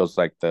it feels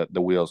like the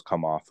wheels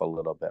come off a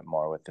little bit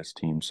more with this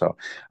team. So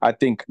I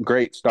think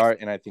great start,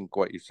 and I think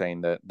what you're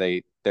saying that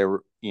they're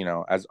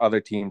as other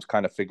teams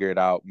kind of figure it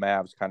out,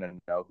 Mavs kind of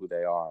know who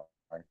they are.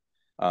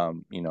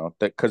 That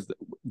because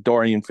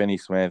Dorian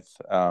Finney-Smith,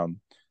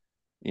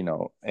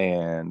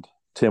 and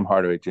Tim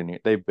Hardaway Jr.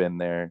 They've been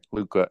there.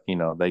 Luka,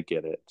 they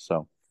get it.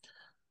 So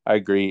I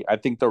agree. I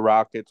think the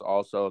Rockets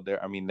also they're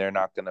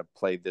not going to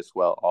play this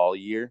well all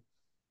year,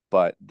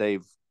 but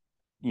they've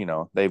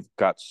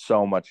got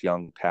so much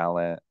young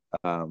talent,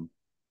 um,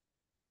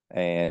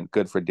 and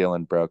good for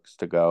Dylan Brooks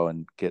to go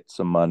and get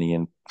some money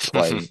and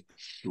play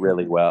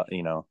really well.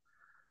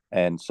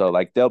 And so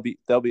like they'll be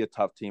a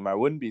tough team. I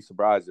wouldn't be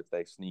surprised if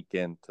they sneak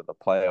into the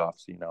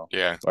playoffs,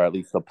 Yeah. or at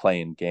least the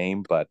playing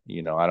game. But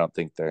I don't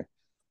think they're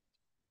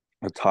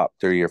a top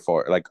 3 or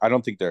 4. Like I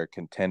don't think they're a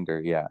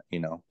contender yet.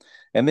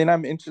 And then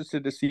I'm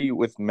interested to see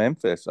with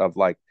Memphis of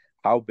like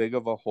how big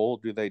of a hole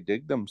do they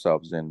dig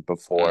themselves in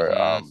before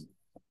Mm-hmm.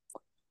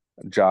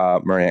 Ja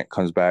Morant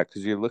comes back,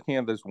 because you're looking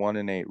at this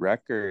 1-8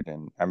 record,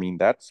 and I mean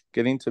that's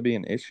getting to be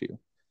an issue.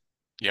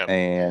 Yep.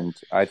 And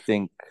I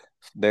think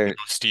No they're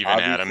Steven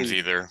Adams obviously,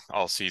 either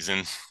all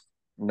season.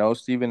 no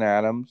Steven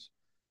Adams,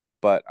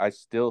 but I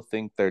still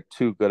think they're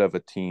too good of a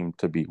team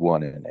to be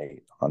 1-8,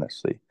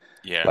 honestly.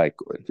 Yeah. Like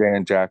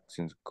Jaren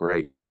Jackson's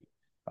great.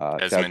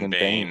 Desmond Desmond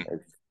Bain Bain.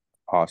 is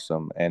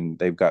awesome. And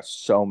they've got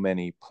so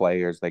many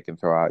players they can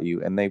throw at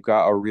you. And they've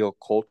got a real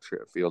culture,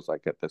 it feels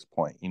like at this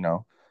point,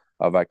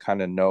 of I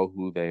kind of know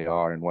who they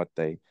are and what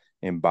they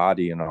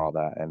embody and all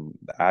that. And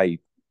I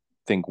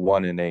think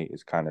 1-8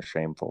 is kind of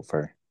shameful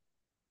for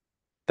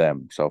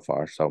them so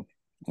far. So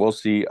we'll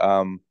see.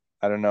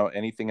 I don't know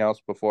anything else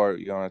before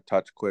you want to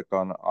touch quick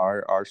on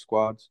our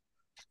squads.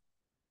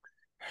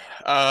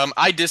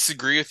 I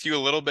disagree with you a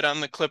little bit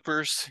on the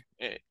Clippers.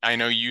 I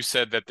know you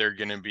said that they're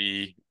going to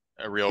be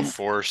a real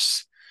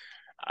force.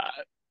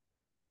 Uh,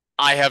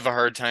 I have a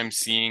hard time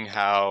seeing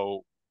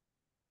how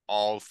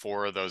all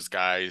four of those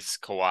guys,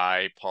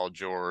 Kawhi, Paul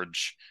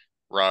George,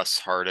 Russ,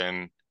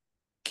 Harden,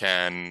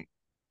 can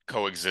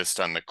coexist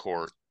on the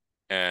court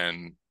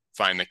and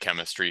find the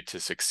chemistry to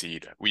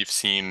succeed. We've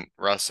seen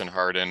Russ and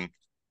Harden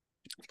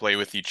play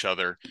with each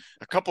other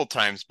a couple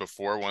times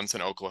before, once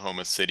in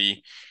Oklahoma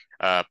City,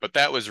 but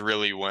that was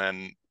really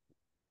when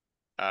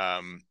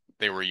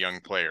they were young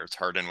players.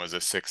 Harden was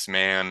a sixth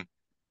man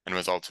and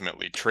was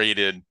ultimately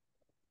traded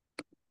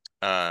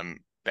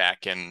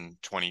back in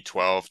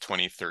 2012,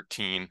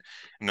 2013,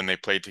 and then they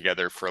played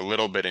together for a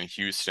little bit in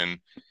Houston.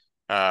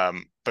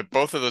 But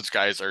both of those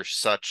guys are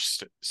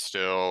such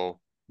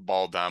still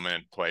ball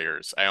dominant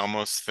players. I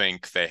almost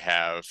think they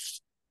have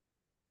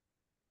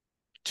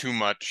too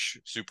much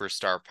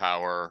superstar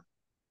power,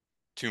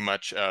 too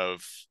much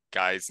of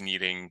guys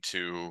needing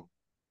to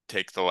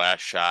take the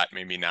last shot,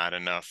 maybe not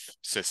enough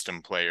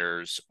system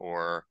players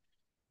or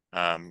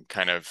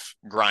kind of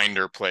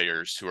grinder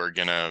players who are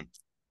going to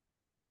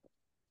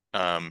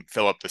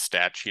fill up the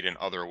stat sheet in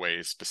other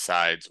ways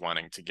besides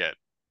wanting to get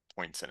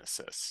points and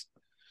assists.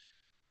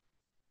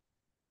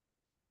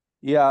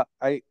 Yeah,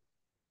 I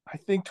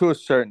think to a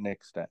certain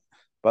extent.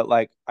 But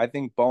like I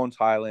think Bones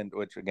Highland,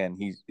 which again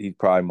he's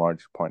probably more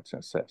points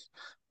and assists.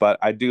 But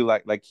I do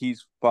like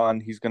he's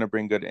fun. He's gonna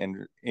bring good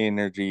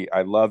energy.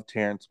 I love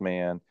Terrence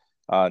Mann.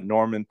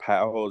 Norman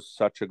Powell is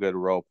such a good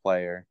role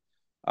player.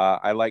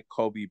 I like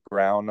Kobe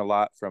Brown a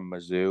lot from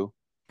Mizzou.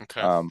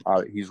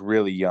 Okay. He's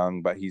really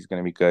young, but he's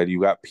gonna be good.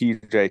 You got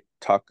PJ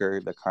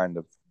Tucker, the kind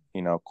of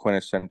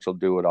quintessential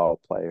do it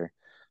all player.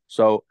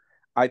 So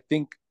I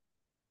think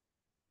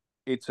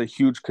it's a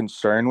huge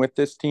concern with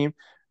this team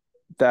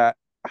that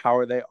how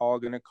are they all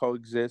going to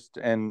coexist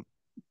and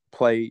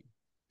play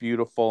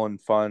beautiful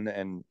and fun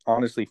and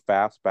honestly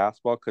fast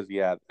basketball? Because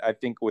yeah, I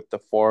think with the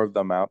four of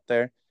them out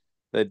there,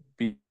 that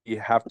be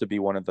you have to be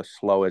one of the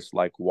slowest,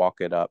 like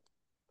walk it up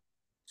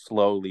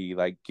slowly,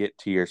 like get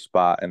to your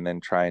spot and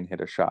then try and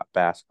hit a shot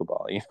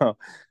basketball.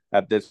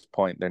 At this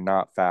point, they're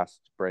not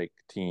fast break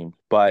teams,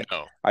 but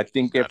No, I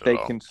think if not at they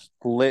all. can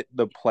split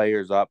the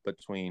players up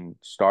between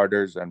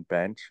starters and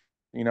bench,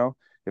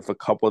 if a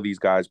couple of these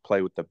guys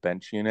play with the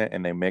bench unit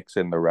and they mix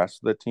in the rest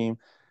of the team,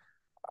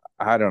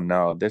 I don't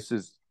know.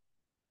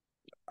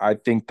 I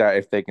think that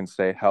if they can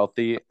stay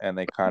healthy and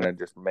they kind of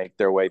just make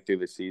their way through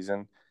the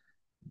season,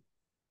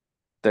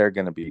 they're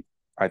going to be,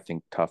 I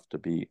think, tough to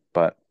beat.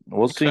 But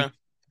we'll see. Okay.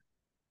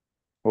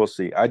 We'll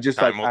see. I just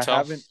Time like will I tell.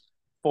 haven't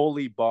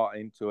fully bought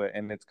into it,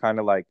 and it's kind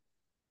of like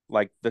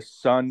the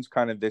Suns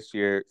kind of this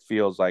year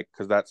feels like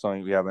because that's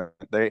something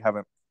they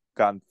haven't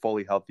gotten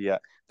fully healthy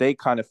yet. They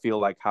kind of feel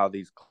like how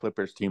these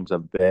Clippers teams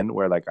have been,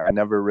 where like I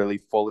never really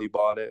fully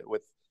bought it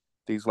with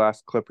these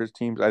last Clippers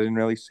teams. I didn't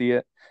really see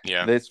it.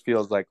 Yeah. This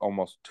feels like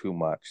almost too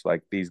much.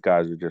 Like these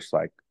guys are just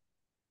like,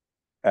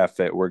 F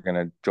it, we're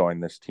gonna join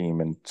this team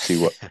and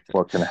see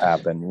what can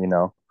happen.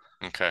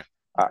 Okay.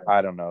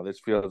 I don't know. This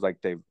feels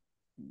like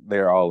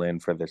they're all in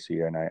for this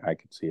year, and I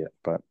could see it,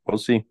 but we'll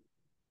see.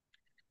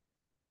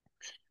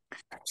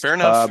 Fair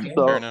enough. Fair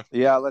So enough.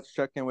 yeah, let's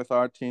check in with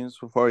our teams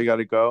before we got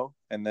to go,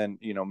 and then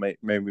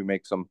maybe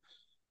make some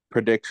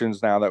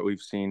predictions now that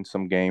we've seen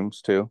some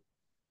games too.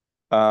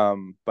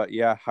 But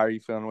yeah, how are you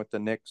feeling with the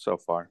Knicks so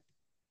far?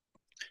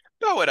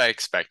 About what I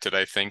expected.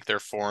 I think they're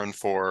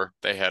 4-4.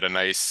 They had a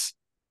nice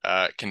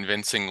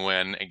convincing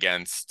win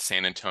against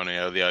San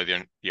Antonio the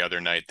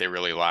other night. They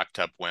really locked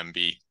up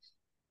Wemby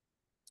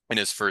in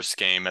his first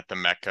game at the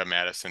Mecca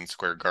Madison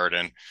Square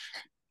Garden.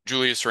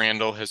 Julius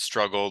Randle has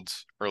struggled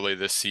early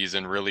this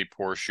season, really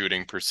poor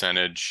shooting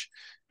percentage.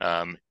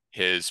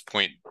 His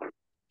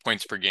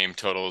points per game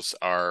totals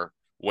are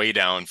way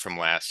down from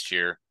last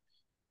year.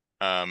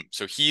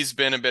 So he's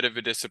been a bit of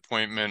a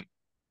disappointment.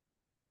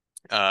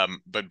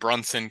 But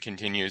Brunson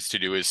continues to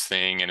do his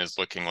thing and is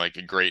looking like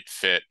a great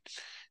fit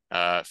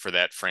for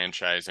that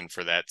franchise and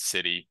for that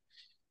city.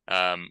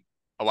 Um,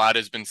 a lot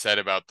has been said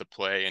about the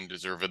play, and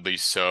deservedly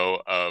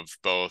so, of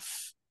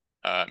both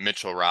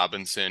Mitchell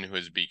Robinson, who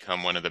has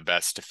become one of the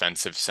best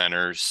defensive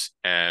centers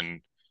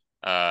and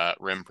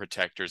rim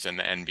protectors in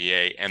the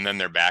NBA, and then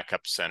their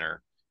backup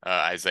center,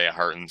 Isaiah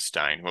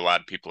Hartenstein, who a lot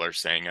of people are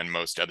saying on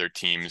most other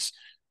teams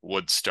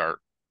would start.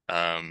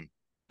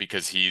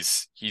 Because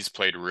he's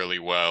played really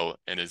well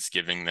and is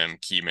giving them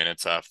key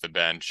minutes off the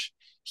bench.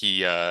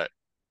 He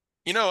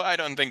I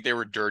don't think they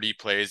were dirty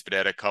plays, but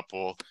had a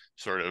couple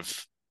sort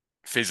of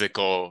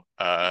physical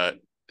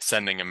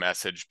sending a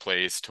message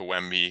plays to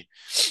Wemby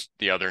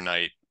the other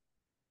night.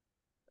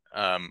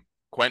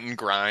 Quentin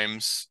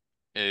Grimes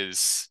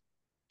is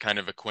kind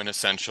of a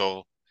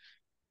quintessential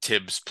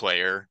Tibbs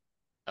player.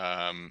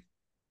 Um,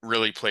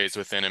 really plays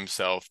within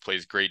himself,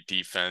 plays great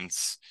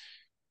defense,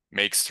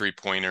 makes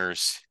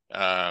 3-pointers,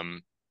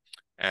 and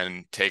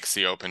takes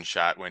the open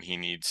shot when he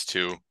needs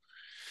to.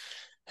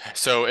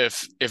 So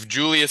if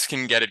Julius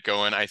can get it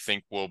going, I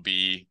think we'll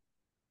be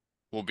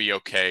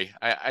okay.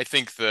 I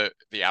think the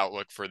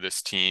outlook for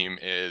this team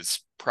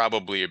is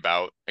probably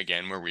about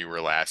again where we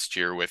were last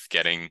year with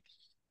getting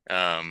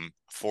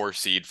 4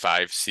 seed,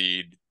 5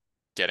 seed,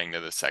 getting to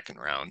the second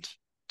round,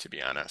 to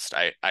be honest.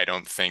 I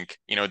don't think,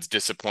 it's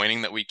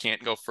disappointing that we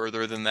can't go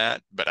further than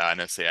that, but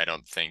honestly, I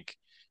don't think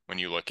when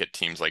you look at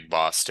teams like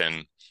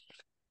Boston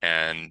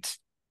and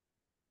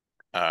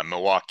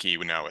Milwaukee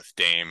now with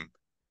Dame,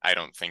 I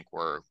don't think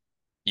we're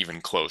even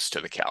close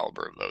to the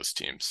caliber of those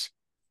teams.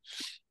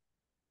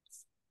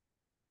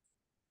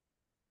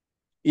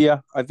 Yeah,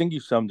 I think you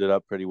summed it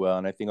up pretty well.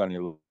 And I think on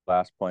your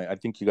last point, I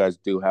think you guys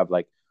do have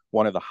like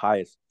one of the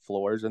highest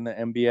floors in the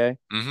NBA,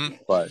 Mm-hmm.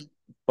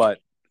 but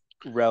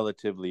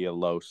relatively a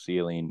low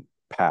ceiling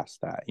past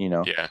that, you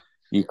know. Yeah.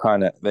 You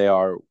kind of they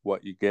are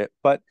what you get,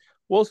 but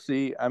we'll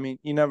see. I mean,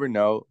 you never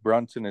know.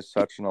 Brunson is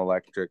such an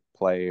electric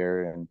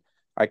player, and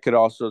I could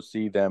also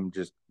see them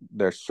just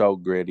they're so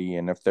gritty,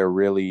 and if they're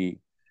really,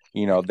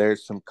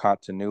 there's some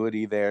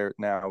continuity there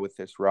now with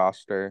this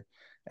roster,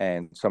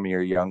 and some of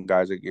your young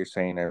guys that you're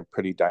saying are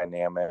pretty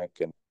dynamic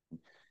and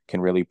can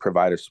really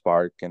provide a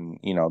spark. And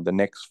the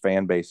Knicks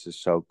fan base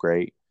is so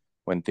great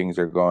when things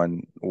are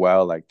going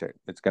well. Like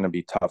it's going to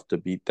be tough to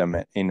beat them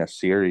in a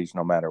series,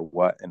 no matter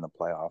what in the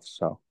playoffs.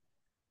 So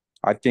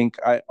I think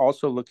I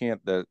also looking at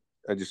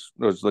I just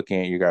was looking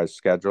at you guys'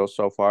 schedule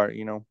so far,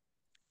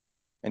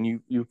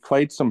 and you've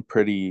played some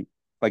pretty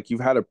like you've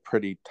had a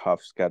pretty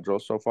tough schedule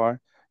so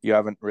far. You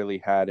haven't really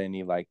had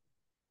any like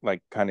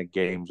kind of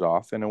games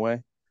off in a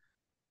way.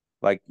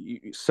 Like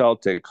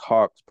Celtic,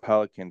 Hawks,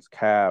 Pelicans,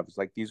 Cavs,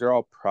 like these are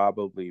all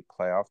probably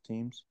playoff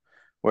teams.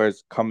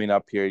 Whereas coming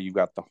up here, you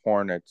got the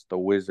Hornets, the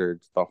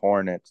Wizards, the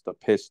Hornets, the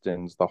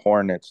Pistons, the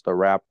Hornets, the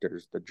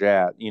Raptors, the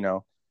Jazz.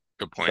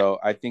 Good point. So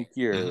I think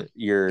Mm-hmm.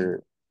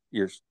 you're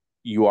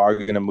you are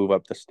going to move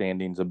up the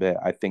standings a bit.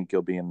 I think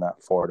you'll be in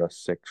that 4 to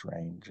 6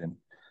 range, and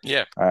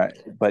Yeah.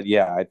 but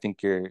yeah, I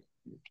think it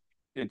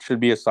should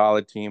be a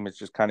solid team. It's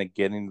just kind of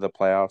getting to the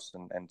playoffs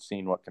and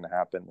seeing what can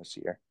happen this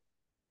year.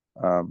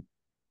 Um,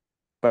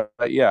 but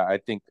yeah, I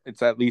think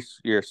it's at least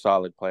you're a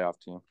solid playoff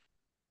team.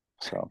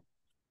 So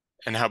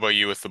And how about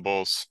you with the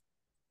Bulls?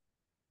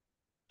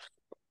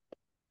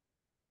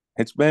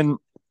 it's been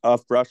a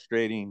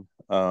frustrating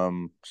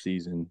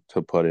season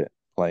to put it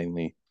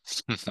plainly.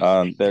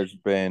 There's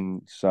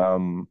been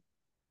some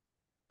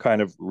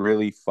kind of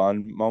really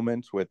fun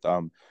moments with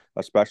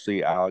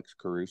especially Alex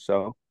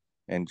Caruso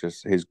and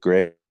just his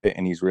grit,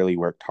 and he's really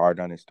worked hard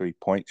on his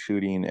 3-point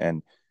shooting,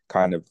 and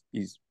kind of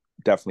he's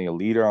definitely a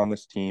leader on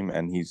this team,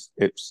 and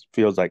it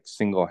feels like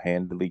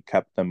single-handedly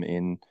kept them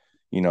in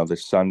the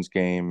Suns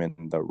game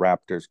and the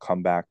Raptors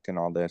comeback and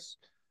all this.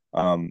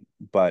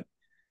 But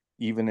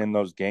even in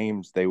those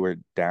games they were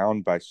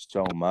down by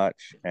so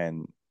much,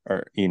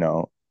 or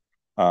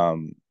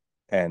um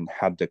and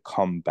had to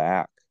come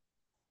back,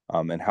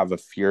 and have a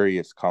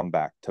furious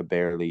comeback to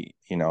barely,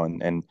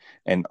 and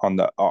on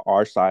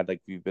our side,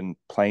 like we've been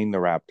playing the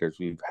Raptors,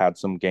 we've had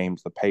some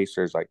games, the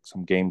Pacers, like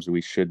some games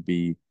we should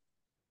be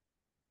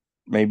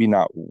maybe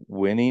not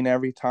winning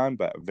every time,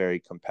 but very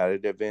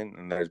competitive in,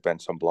 and there's been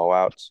some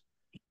blowouts.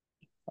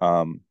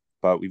 Um,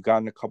 but we've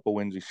gotten a couple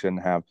wins we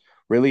shouldn't have.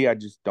 Really, I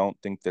just don't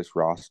think this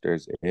roster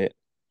is it.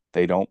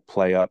 They don't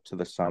play up to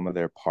the sum of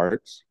their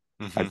parts.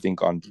 I Mm-hmm.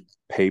 think on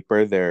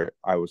paper,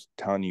 I was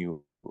telling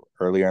you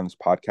earlier in this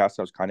podcast,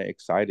 I was kind of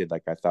excited.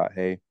 Like I thought,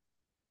 hey,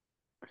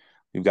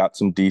 you've got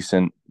some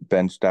decent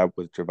bench depth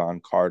with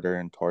Javon Carter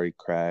and Torrey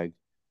Craig.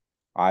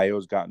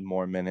 Ayo's gotten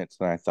more minutes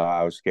than I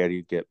thought. I was scared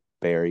he'd get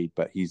buried,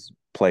 but he's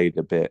played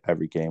a bit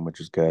every game, which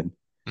is good,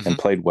 and Mm-hmm.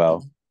 played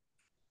well.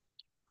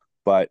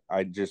 But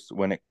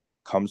when it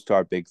comes to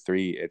our big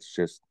three, it's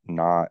just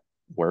not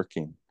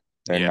working.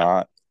 They're Yeah.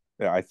 not.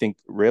 I think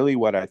really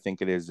what I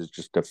think it is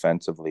just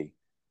defensively.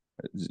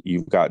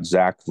 You've got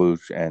Zach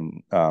Vooch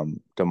and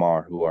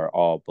DeMar, who are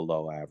all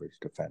below average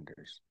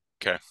defenders,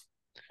 Okay.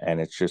 and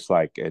it's just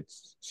like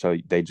it's so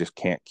they just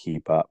can't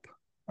keep up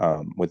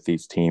with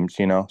these teams,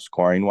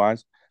 scoring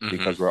wise, Mm-hmm.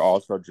 because we're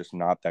also just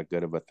not that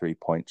good of a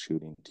 3-point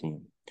shooting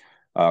team.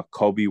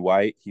 Kobe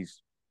White,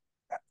 he's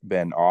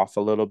been off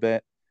a little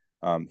bit.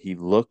 He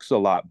looks a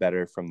lot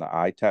better from the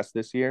eye test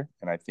this year,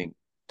 and I think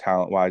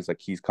talent wise, like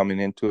he's coming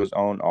into his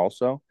own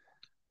also,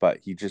 but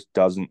he just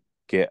doesn't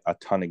get a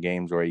ton of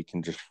games where he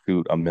can just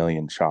shoot a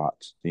million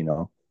shots,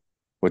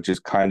 which is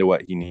kind of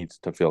what he needs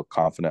to feel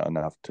confident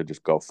enough to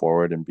just go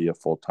forward and be a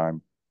full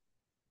time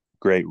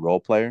great role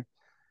player.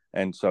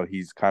 And so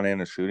he's kind of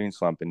in a shooting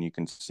slump, and you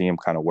can see him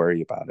kind of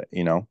worry about it.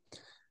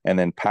 And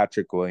then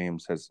Patrick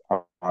Williams has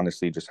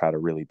honestly just had a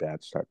really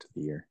bad start to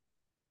the year.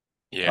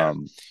 Yeah.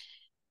 Um,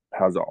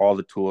 has all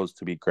the tools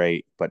to be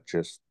great, but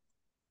just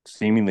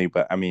seemingly,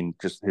 but I mean,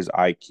 just his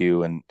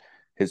IQ and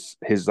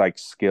his like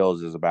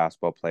skills as a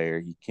basketball player.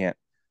 He can't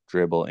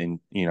dribble and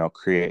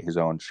create his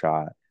own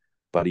shot,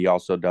 but he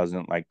also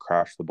doesn't like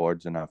crash the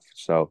boards enough.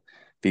 So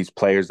these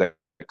players that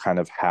kind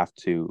of have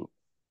to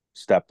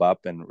step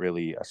up and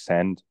really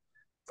ascend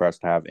for us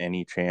to have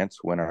any chance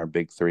when our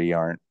big three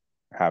aren't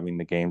having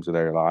the games of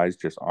their lives,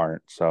 just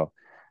aren't. So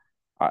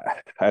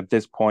at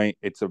this point,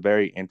 it's a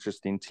very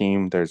interesting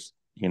team. There's,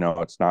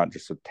 it's not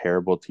just a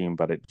terrible team,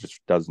 but it just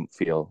doesn't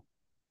feel,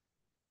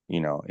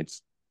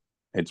 it's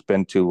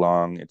been too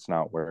long. It's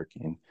not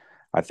working.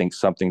 I think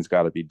something's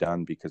got to be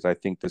done because I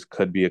think this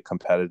could be a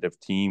competitive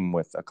team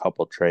with a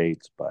couple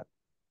trades. But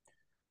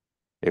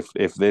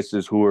if this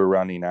is who we're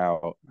running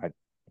out,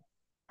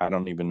 I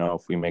don't even know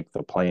if we make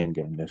the play-in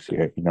game this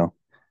year.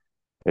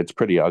 It's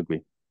pretty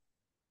ugly.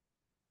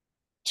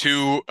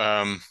 To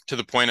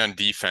the point on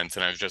defense,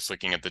 and I was just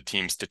looking at the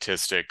team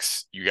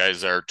statistics. You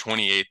guys are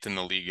 28th in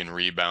the league in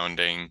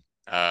rebounding.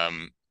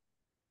 17th,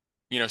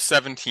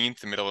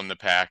 the middle in the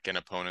pack in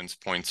opponents'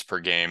 points per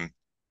game.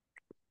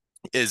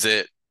 Is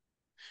it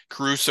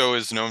Caruso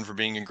is known for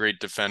being a great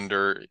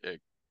defender.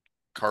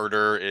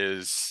 Carter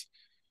is,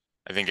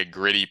 I think, a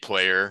gritty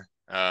player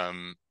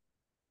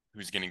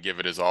who's going to give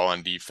it his all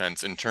on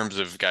defense. In terms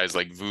of guys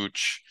like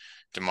Vooch,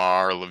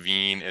 DeMar,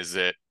 Levine, is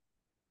it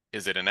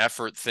an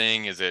effort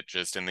thing? Is it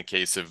just in the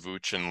case of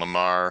Vooch and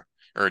Lamar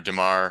or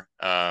DeMar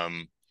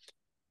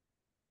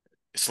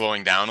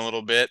slowing down a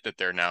little bit that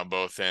they're now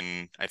both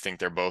in, I think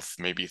they're both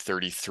maybe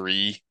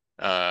 33.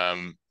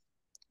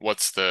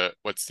 What's the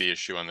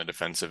issue on the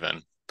defensive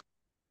end?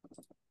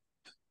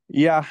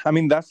 Yeah, I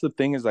mean that's the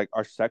thing is like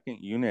our second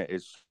unit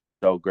is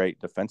so great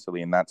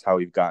defensively, and that's how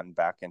we've gotten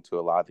back into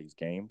a lot of these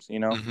games.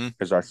 Mm-hmm.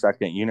 Because our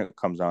second unit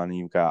comes on, and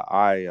you've got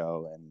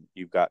Io and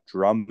you've got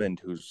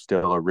Drummond, who's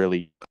still a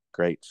really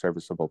great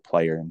serviceable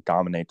player and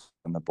dominates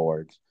on the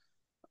boards,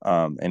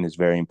 and is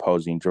very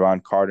imposing.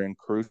 Javon Carter and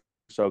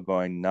Caruso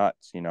going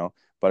nuts,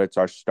 But it's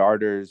our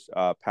starters.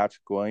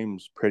 Patrick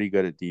Williams pretty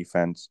good at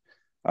defense.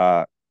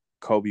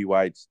 Kobe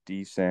White's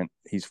decent.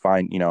 He's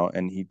fine,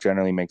 and he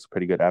generally makes a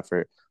pretty good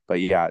effort. But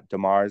yeah,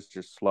 DeMar's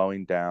just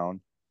slowing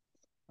down.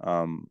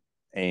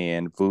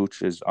 And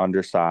Vooch is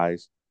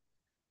undersized,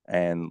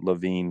 and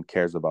Levine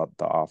cares about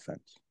the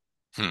offense.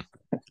 Hmm.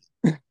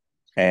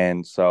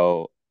 And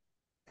so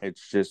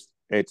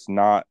it's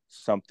not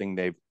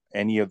something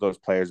any of those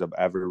players have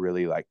ever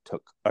really like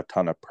took a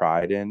ton of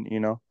pride in.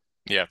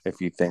 Yeah.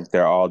 If you think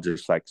they're all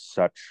just like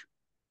such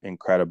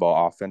incredible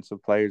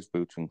offensive players,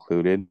 Vooch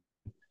included,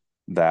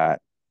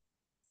 that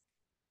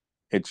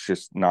it's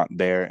just not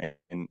there.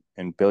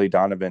 And Billy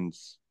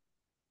Donovan's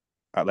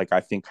like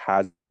I think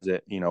has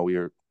it. We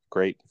were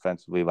great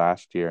defensively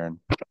last year, and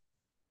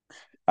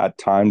at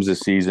times this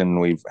season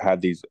we've had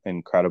these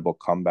incredible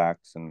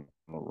comebacks and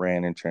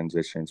ran in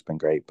transition. It's been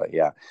great, but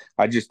yeah,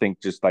 I just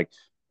think just like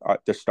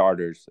the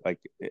starters, like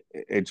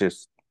it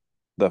just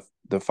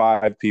the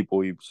five people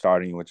we've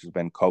starting, which has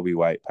been Kobe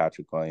White,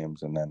 Patrick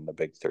Williams, and then the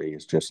big three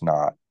is just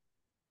not.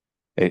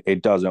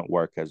 It doesn't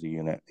work as a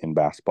unit in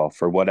basketball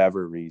for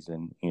whatever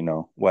reason,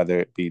 whether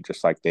it be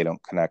just like they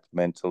don't connect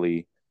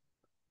mentally.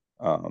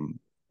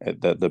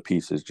 The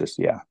pieces just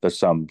the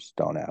sums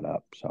don't add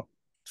up. So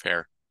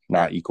Fair.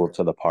 not equal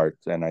to the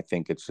parts. And I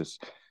think it's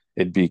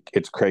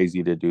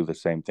crazy to do the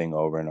same thing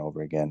over and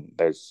over again.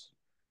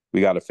 We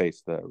got to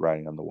face the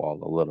writing on the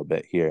wall a little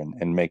bit here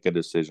and make a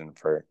decision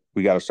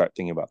we got to start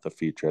thinking about the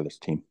future of this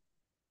team.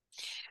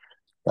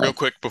 Real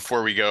quick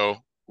before we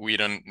go, we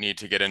don't need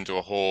to get into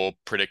a whole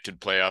predicted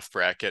playoff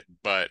bracket,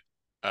 but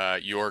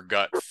your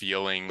gut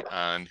feeling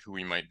on who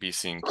we might be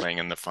seeing playing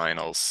in the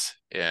finals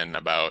in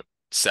about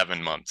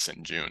 7 months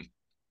in June.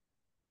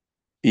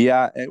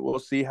 Yeah, we'll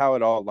see how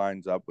it all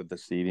lines up with the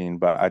seeding,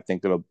 but I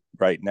think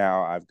right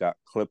now I've got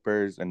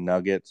Clippers and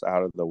Nuggets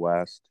out of the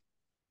West.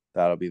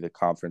 That'll be the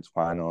conference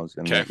finals.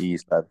 In the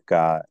East,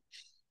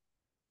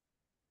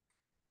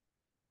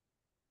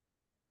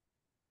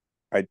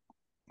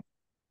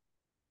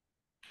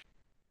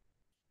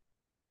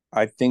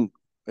 I think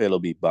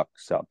it'll be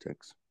Bucks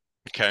Celtics.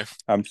 Okay.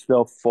 I'm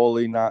still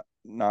fully not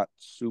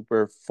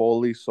super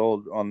fully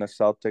sold on the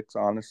Celtics,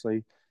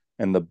 honestly.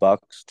 And the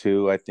Bucks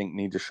too, I think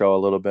need to show a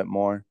little bit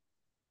more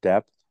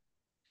depth.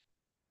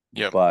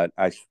 Yep. But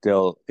I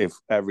still, if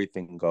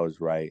everything goes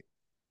right,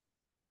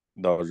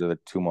 those are the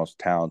two most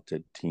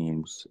talented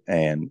teams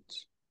and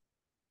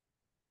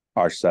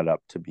are set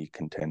up to be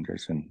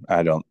contenders. And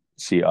I don't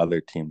see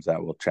other teams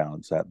that will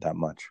challenge that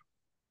much.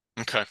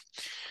 Okay.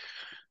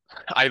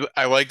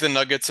 I like the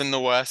Nuggets in the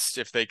West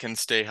if they can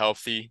stay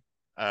healthy.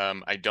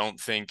 I don't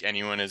think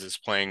anyone is as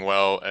playing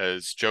well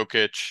as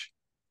Jokic.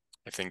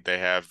 I think they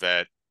have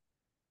that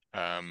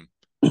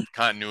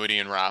continuity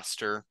in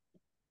roster.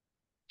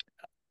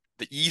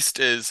 The East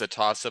is a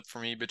toss-up for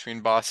me between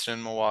Boston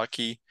and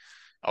Milwaukee.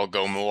 I'll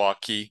go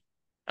Milwaukee.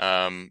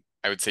 I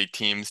would say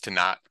teams to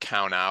not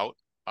count out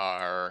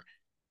are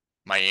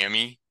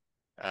Miami.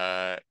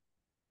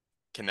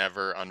 Can can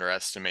never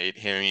underestimate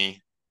him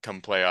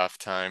come playoff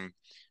time.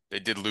 They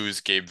did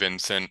lose Gabe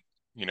Vincent.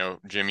 You know,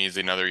 Jimmy's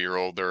another year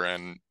older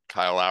and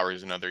Kyle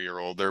Lowry's another year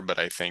older, but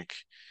I think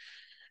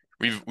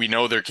we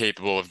know they're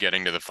capable of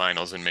getting to the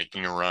finals and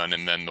making a run.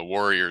 And then the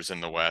Warriors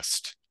in the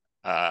West,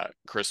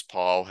 Chris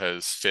Paul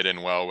has fit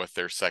in well with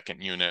their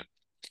second unit.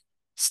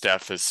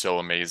 Steph is still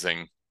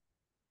amazing.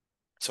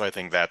 So I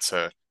think that's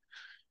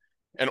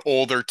an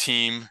older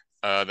team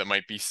that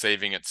might be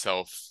saving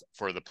itself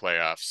for the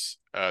playoffs.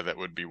 That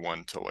would be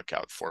one to look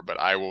out for. But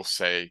I will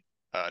say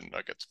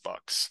Nuggets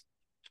Bucks.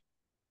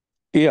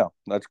 Yeah,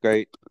 that's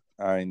great.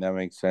 I mean, that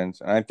makes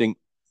sense. And I think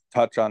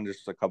touch on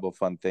just a couple of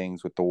fun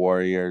things with the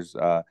Warriors.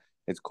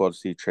 It's cool to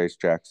see Trace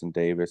Jackson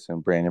Davis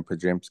and Brandon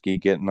Podziemski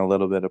getting a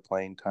little bit of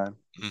playing time.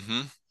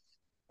 Mm-hmm.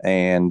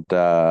 And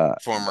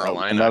former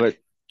Illini another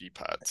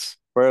D-Pods.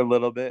 For a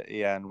little bit,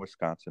 yeah, in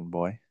Wisconsin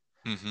boy.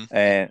 Mm-hmm.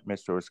 And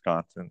Mr.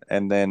 Wisconsin.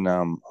 And then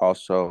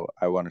also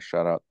I want to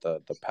shout out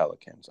the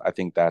Pelicans. I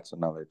think that's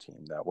another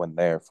team that when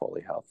they're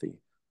fully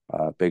healthy,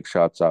 big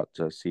shouts out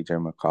to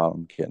CJ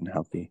McCollum getting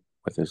healthy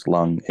with his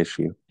lung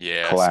issue.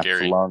 Yeah, collapsed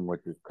scary lung,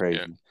 which is crazy.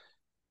 Yeah.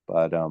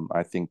 But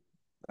I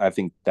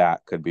think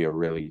that could be a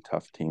really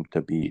tough team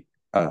to beat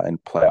in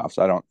playoffs.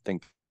 I don't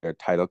think they're a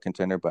title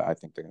contender, but I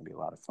think they're going to be a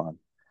lot of fun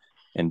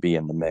and be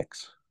in the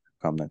mix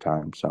come the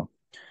time. So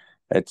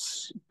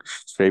it's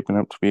shaping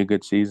up to be a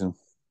good season.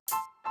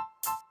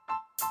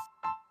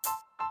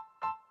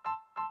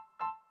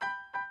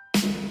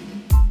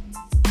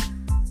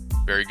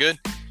 Very good.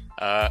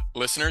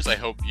 Listeners, I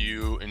hope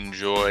you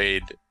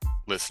enjoyed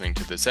listening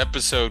to this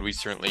episode. We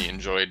certainly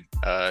enjoyed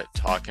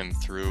talking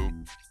through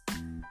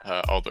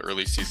all the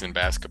early season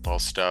basketball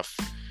stuff.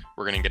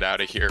 We're going to get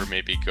out of here,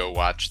 maybe go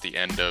watch the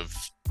end of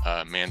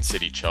Man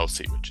City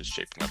Chelsea, which is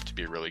shaping up to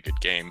be a really good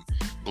game.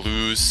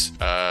 Blues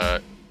are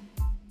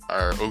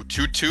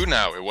 2-2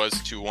 now. It was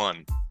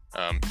 2-1.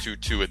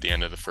 2-2 at the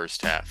end of the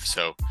first half.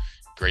 So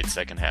great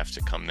second half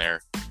to come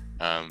there.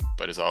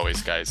 But as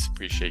always, guys,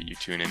 appreciate you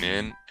tuning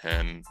in,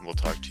 and we'll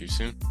talk to you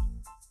soon.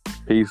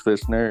 Peace,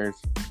 listeners.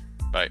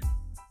 Bye.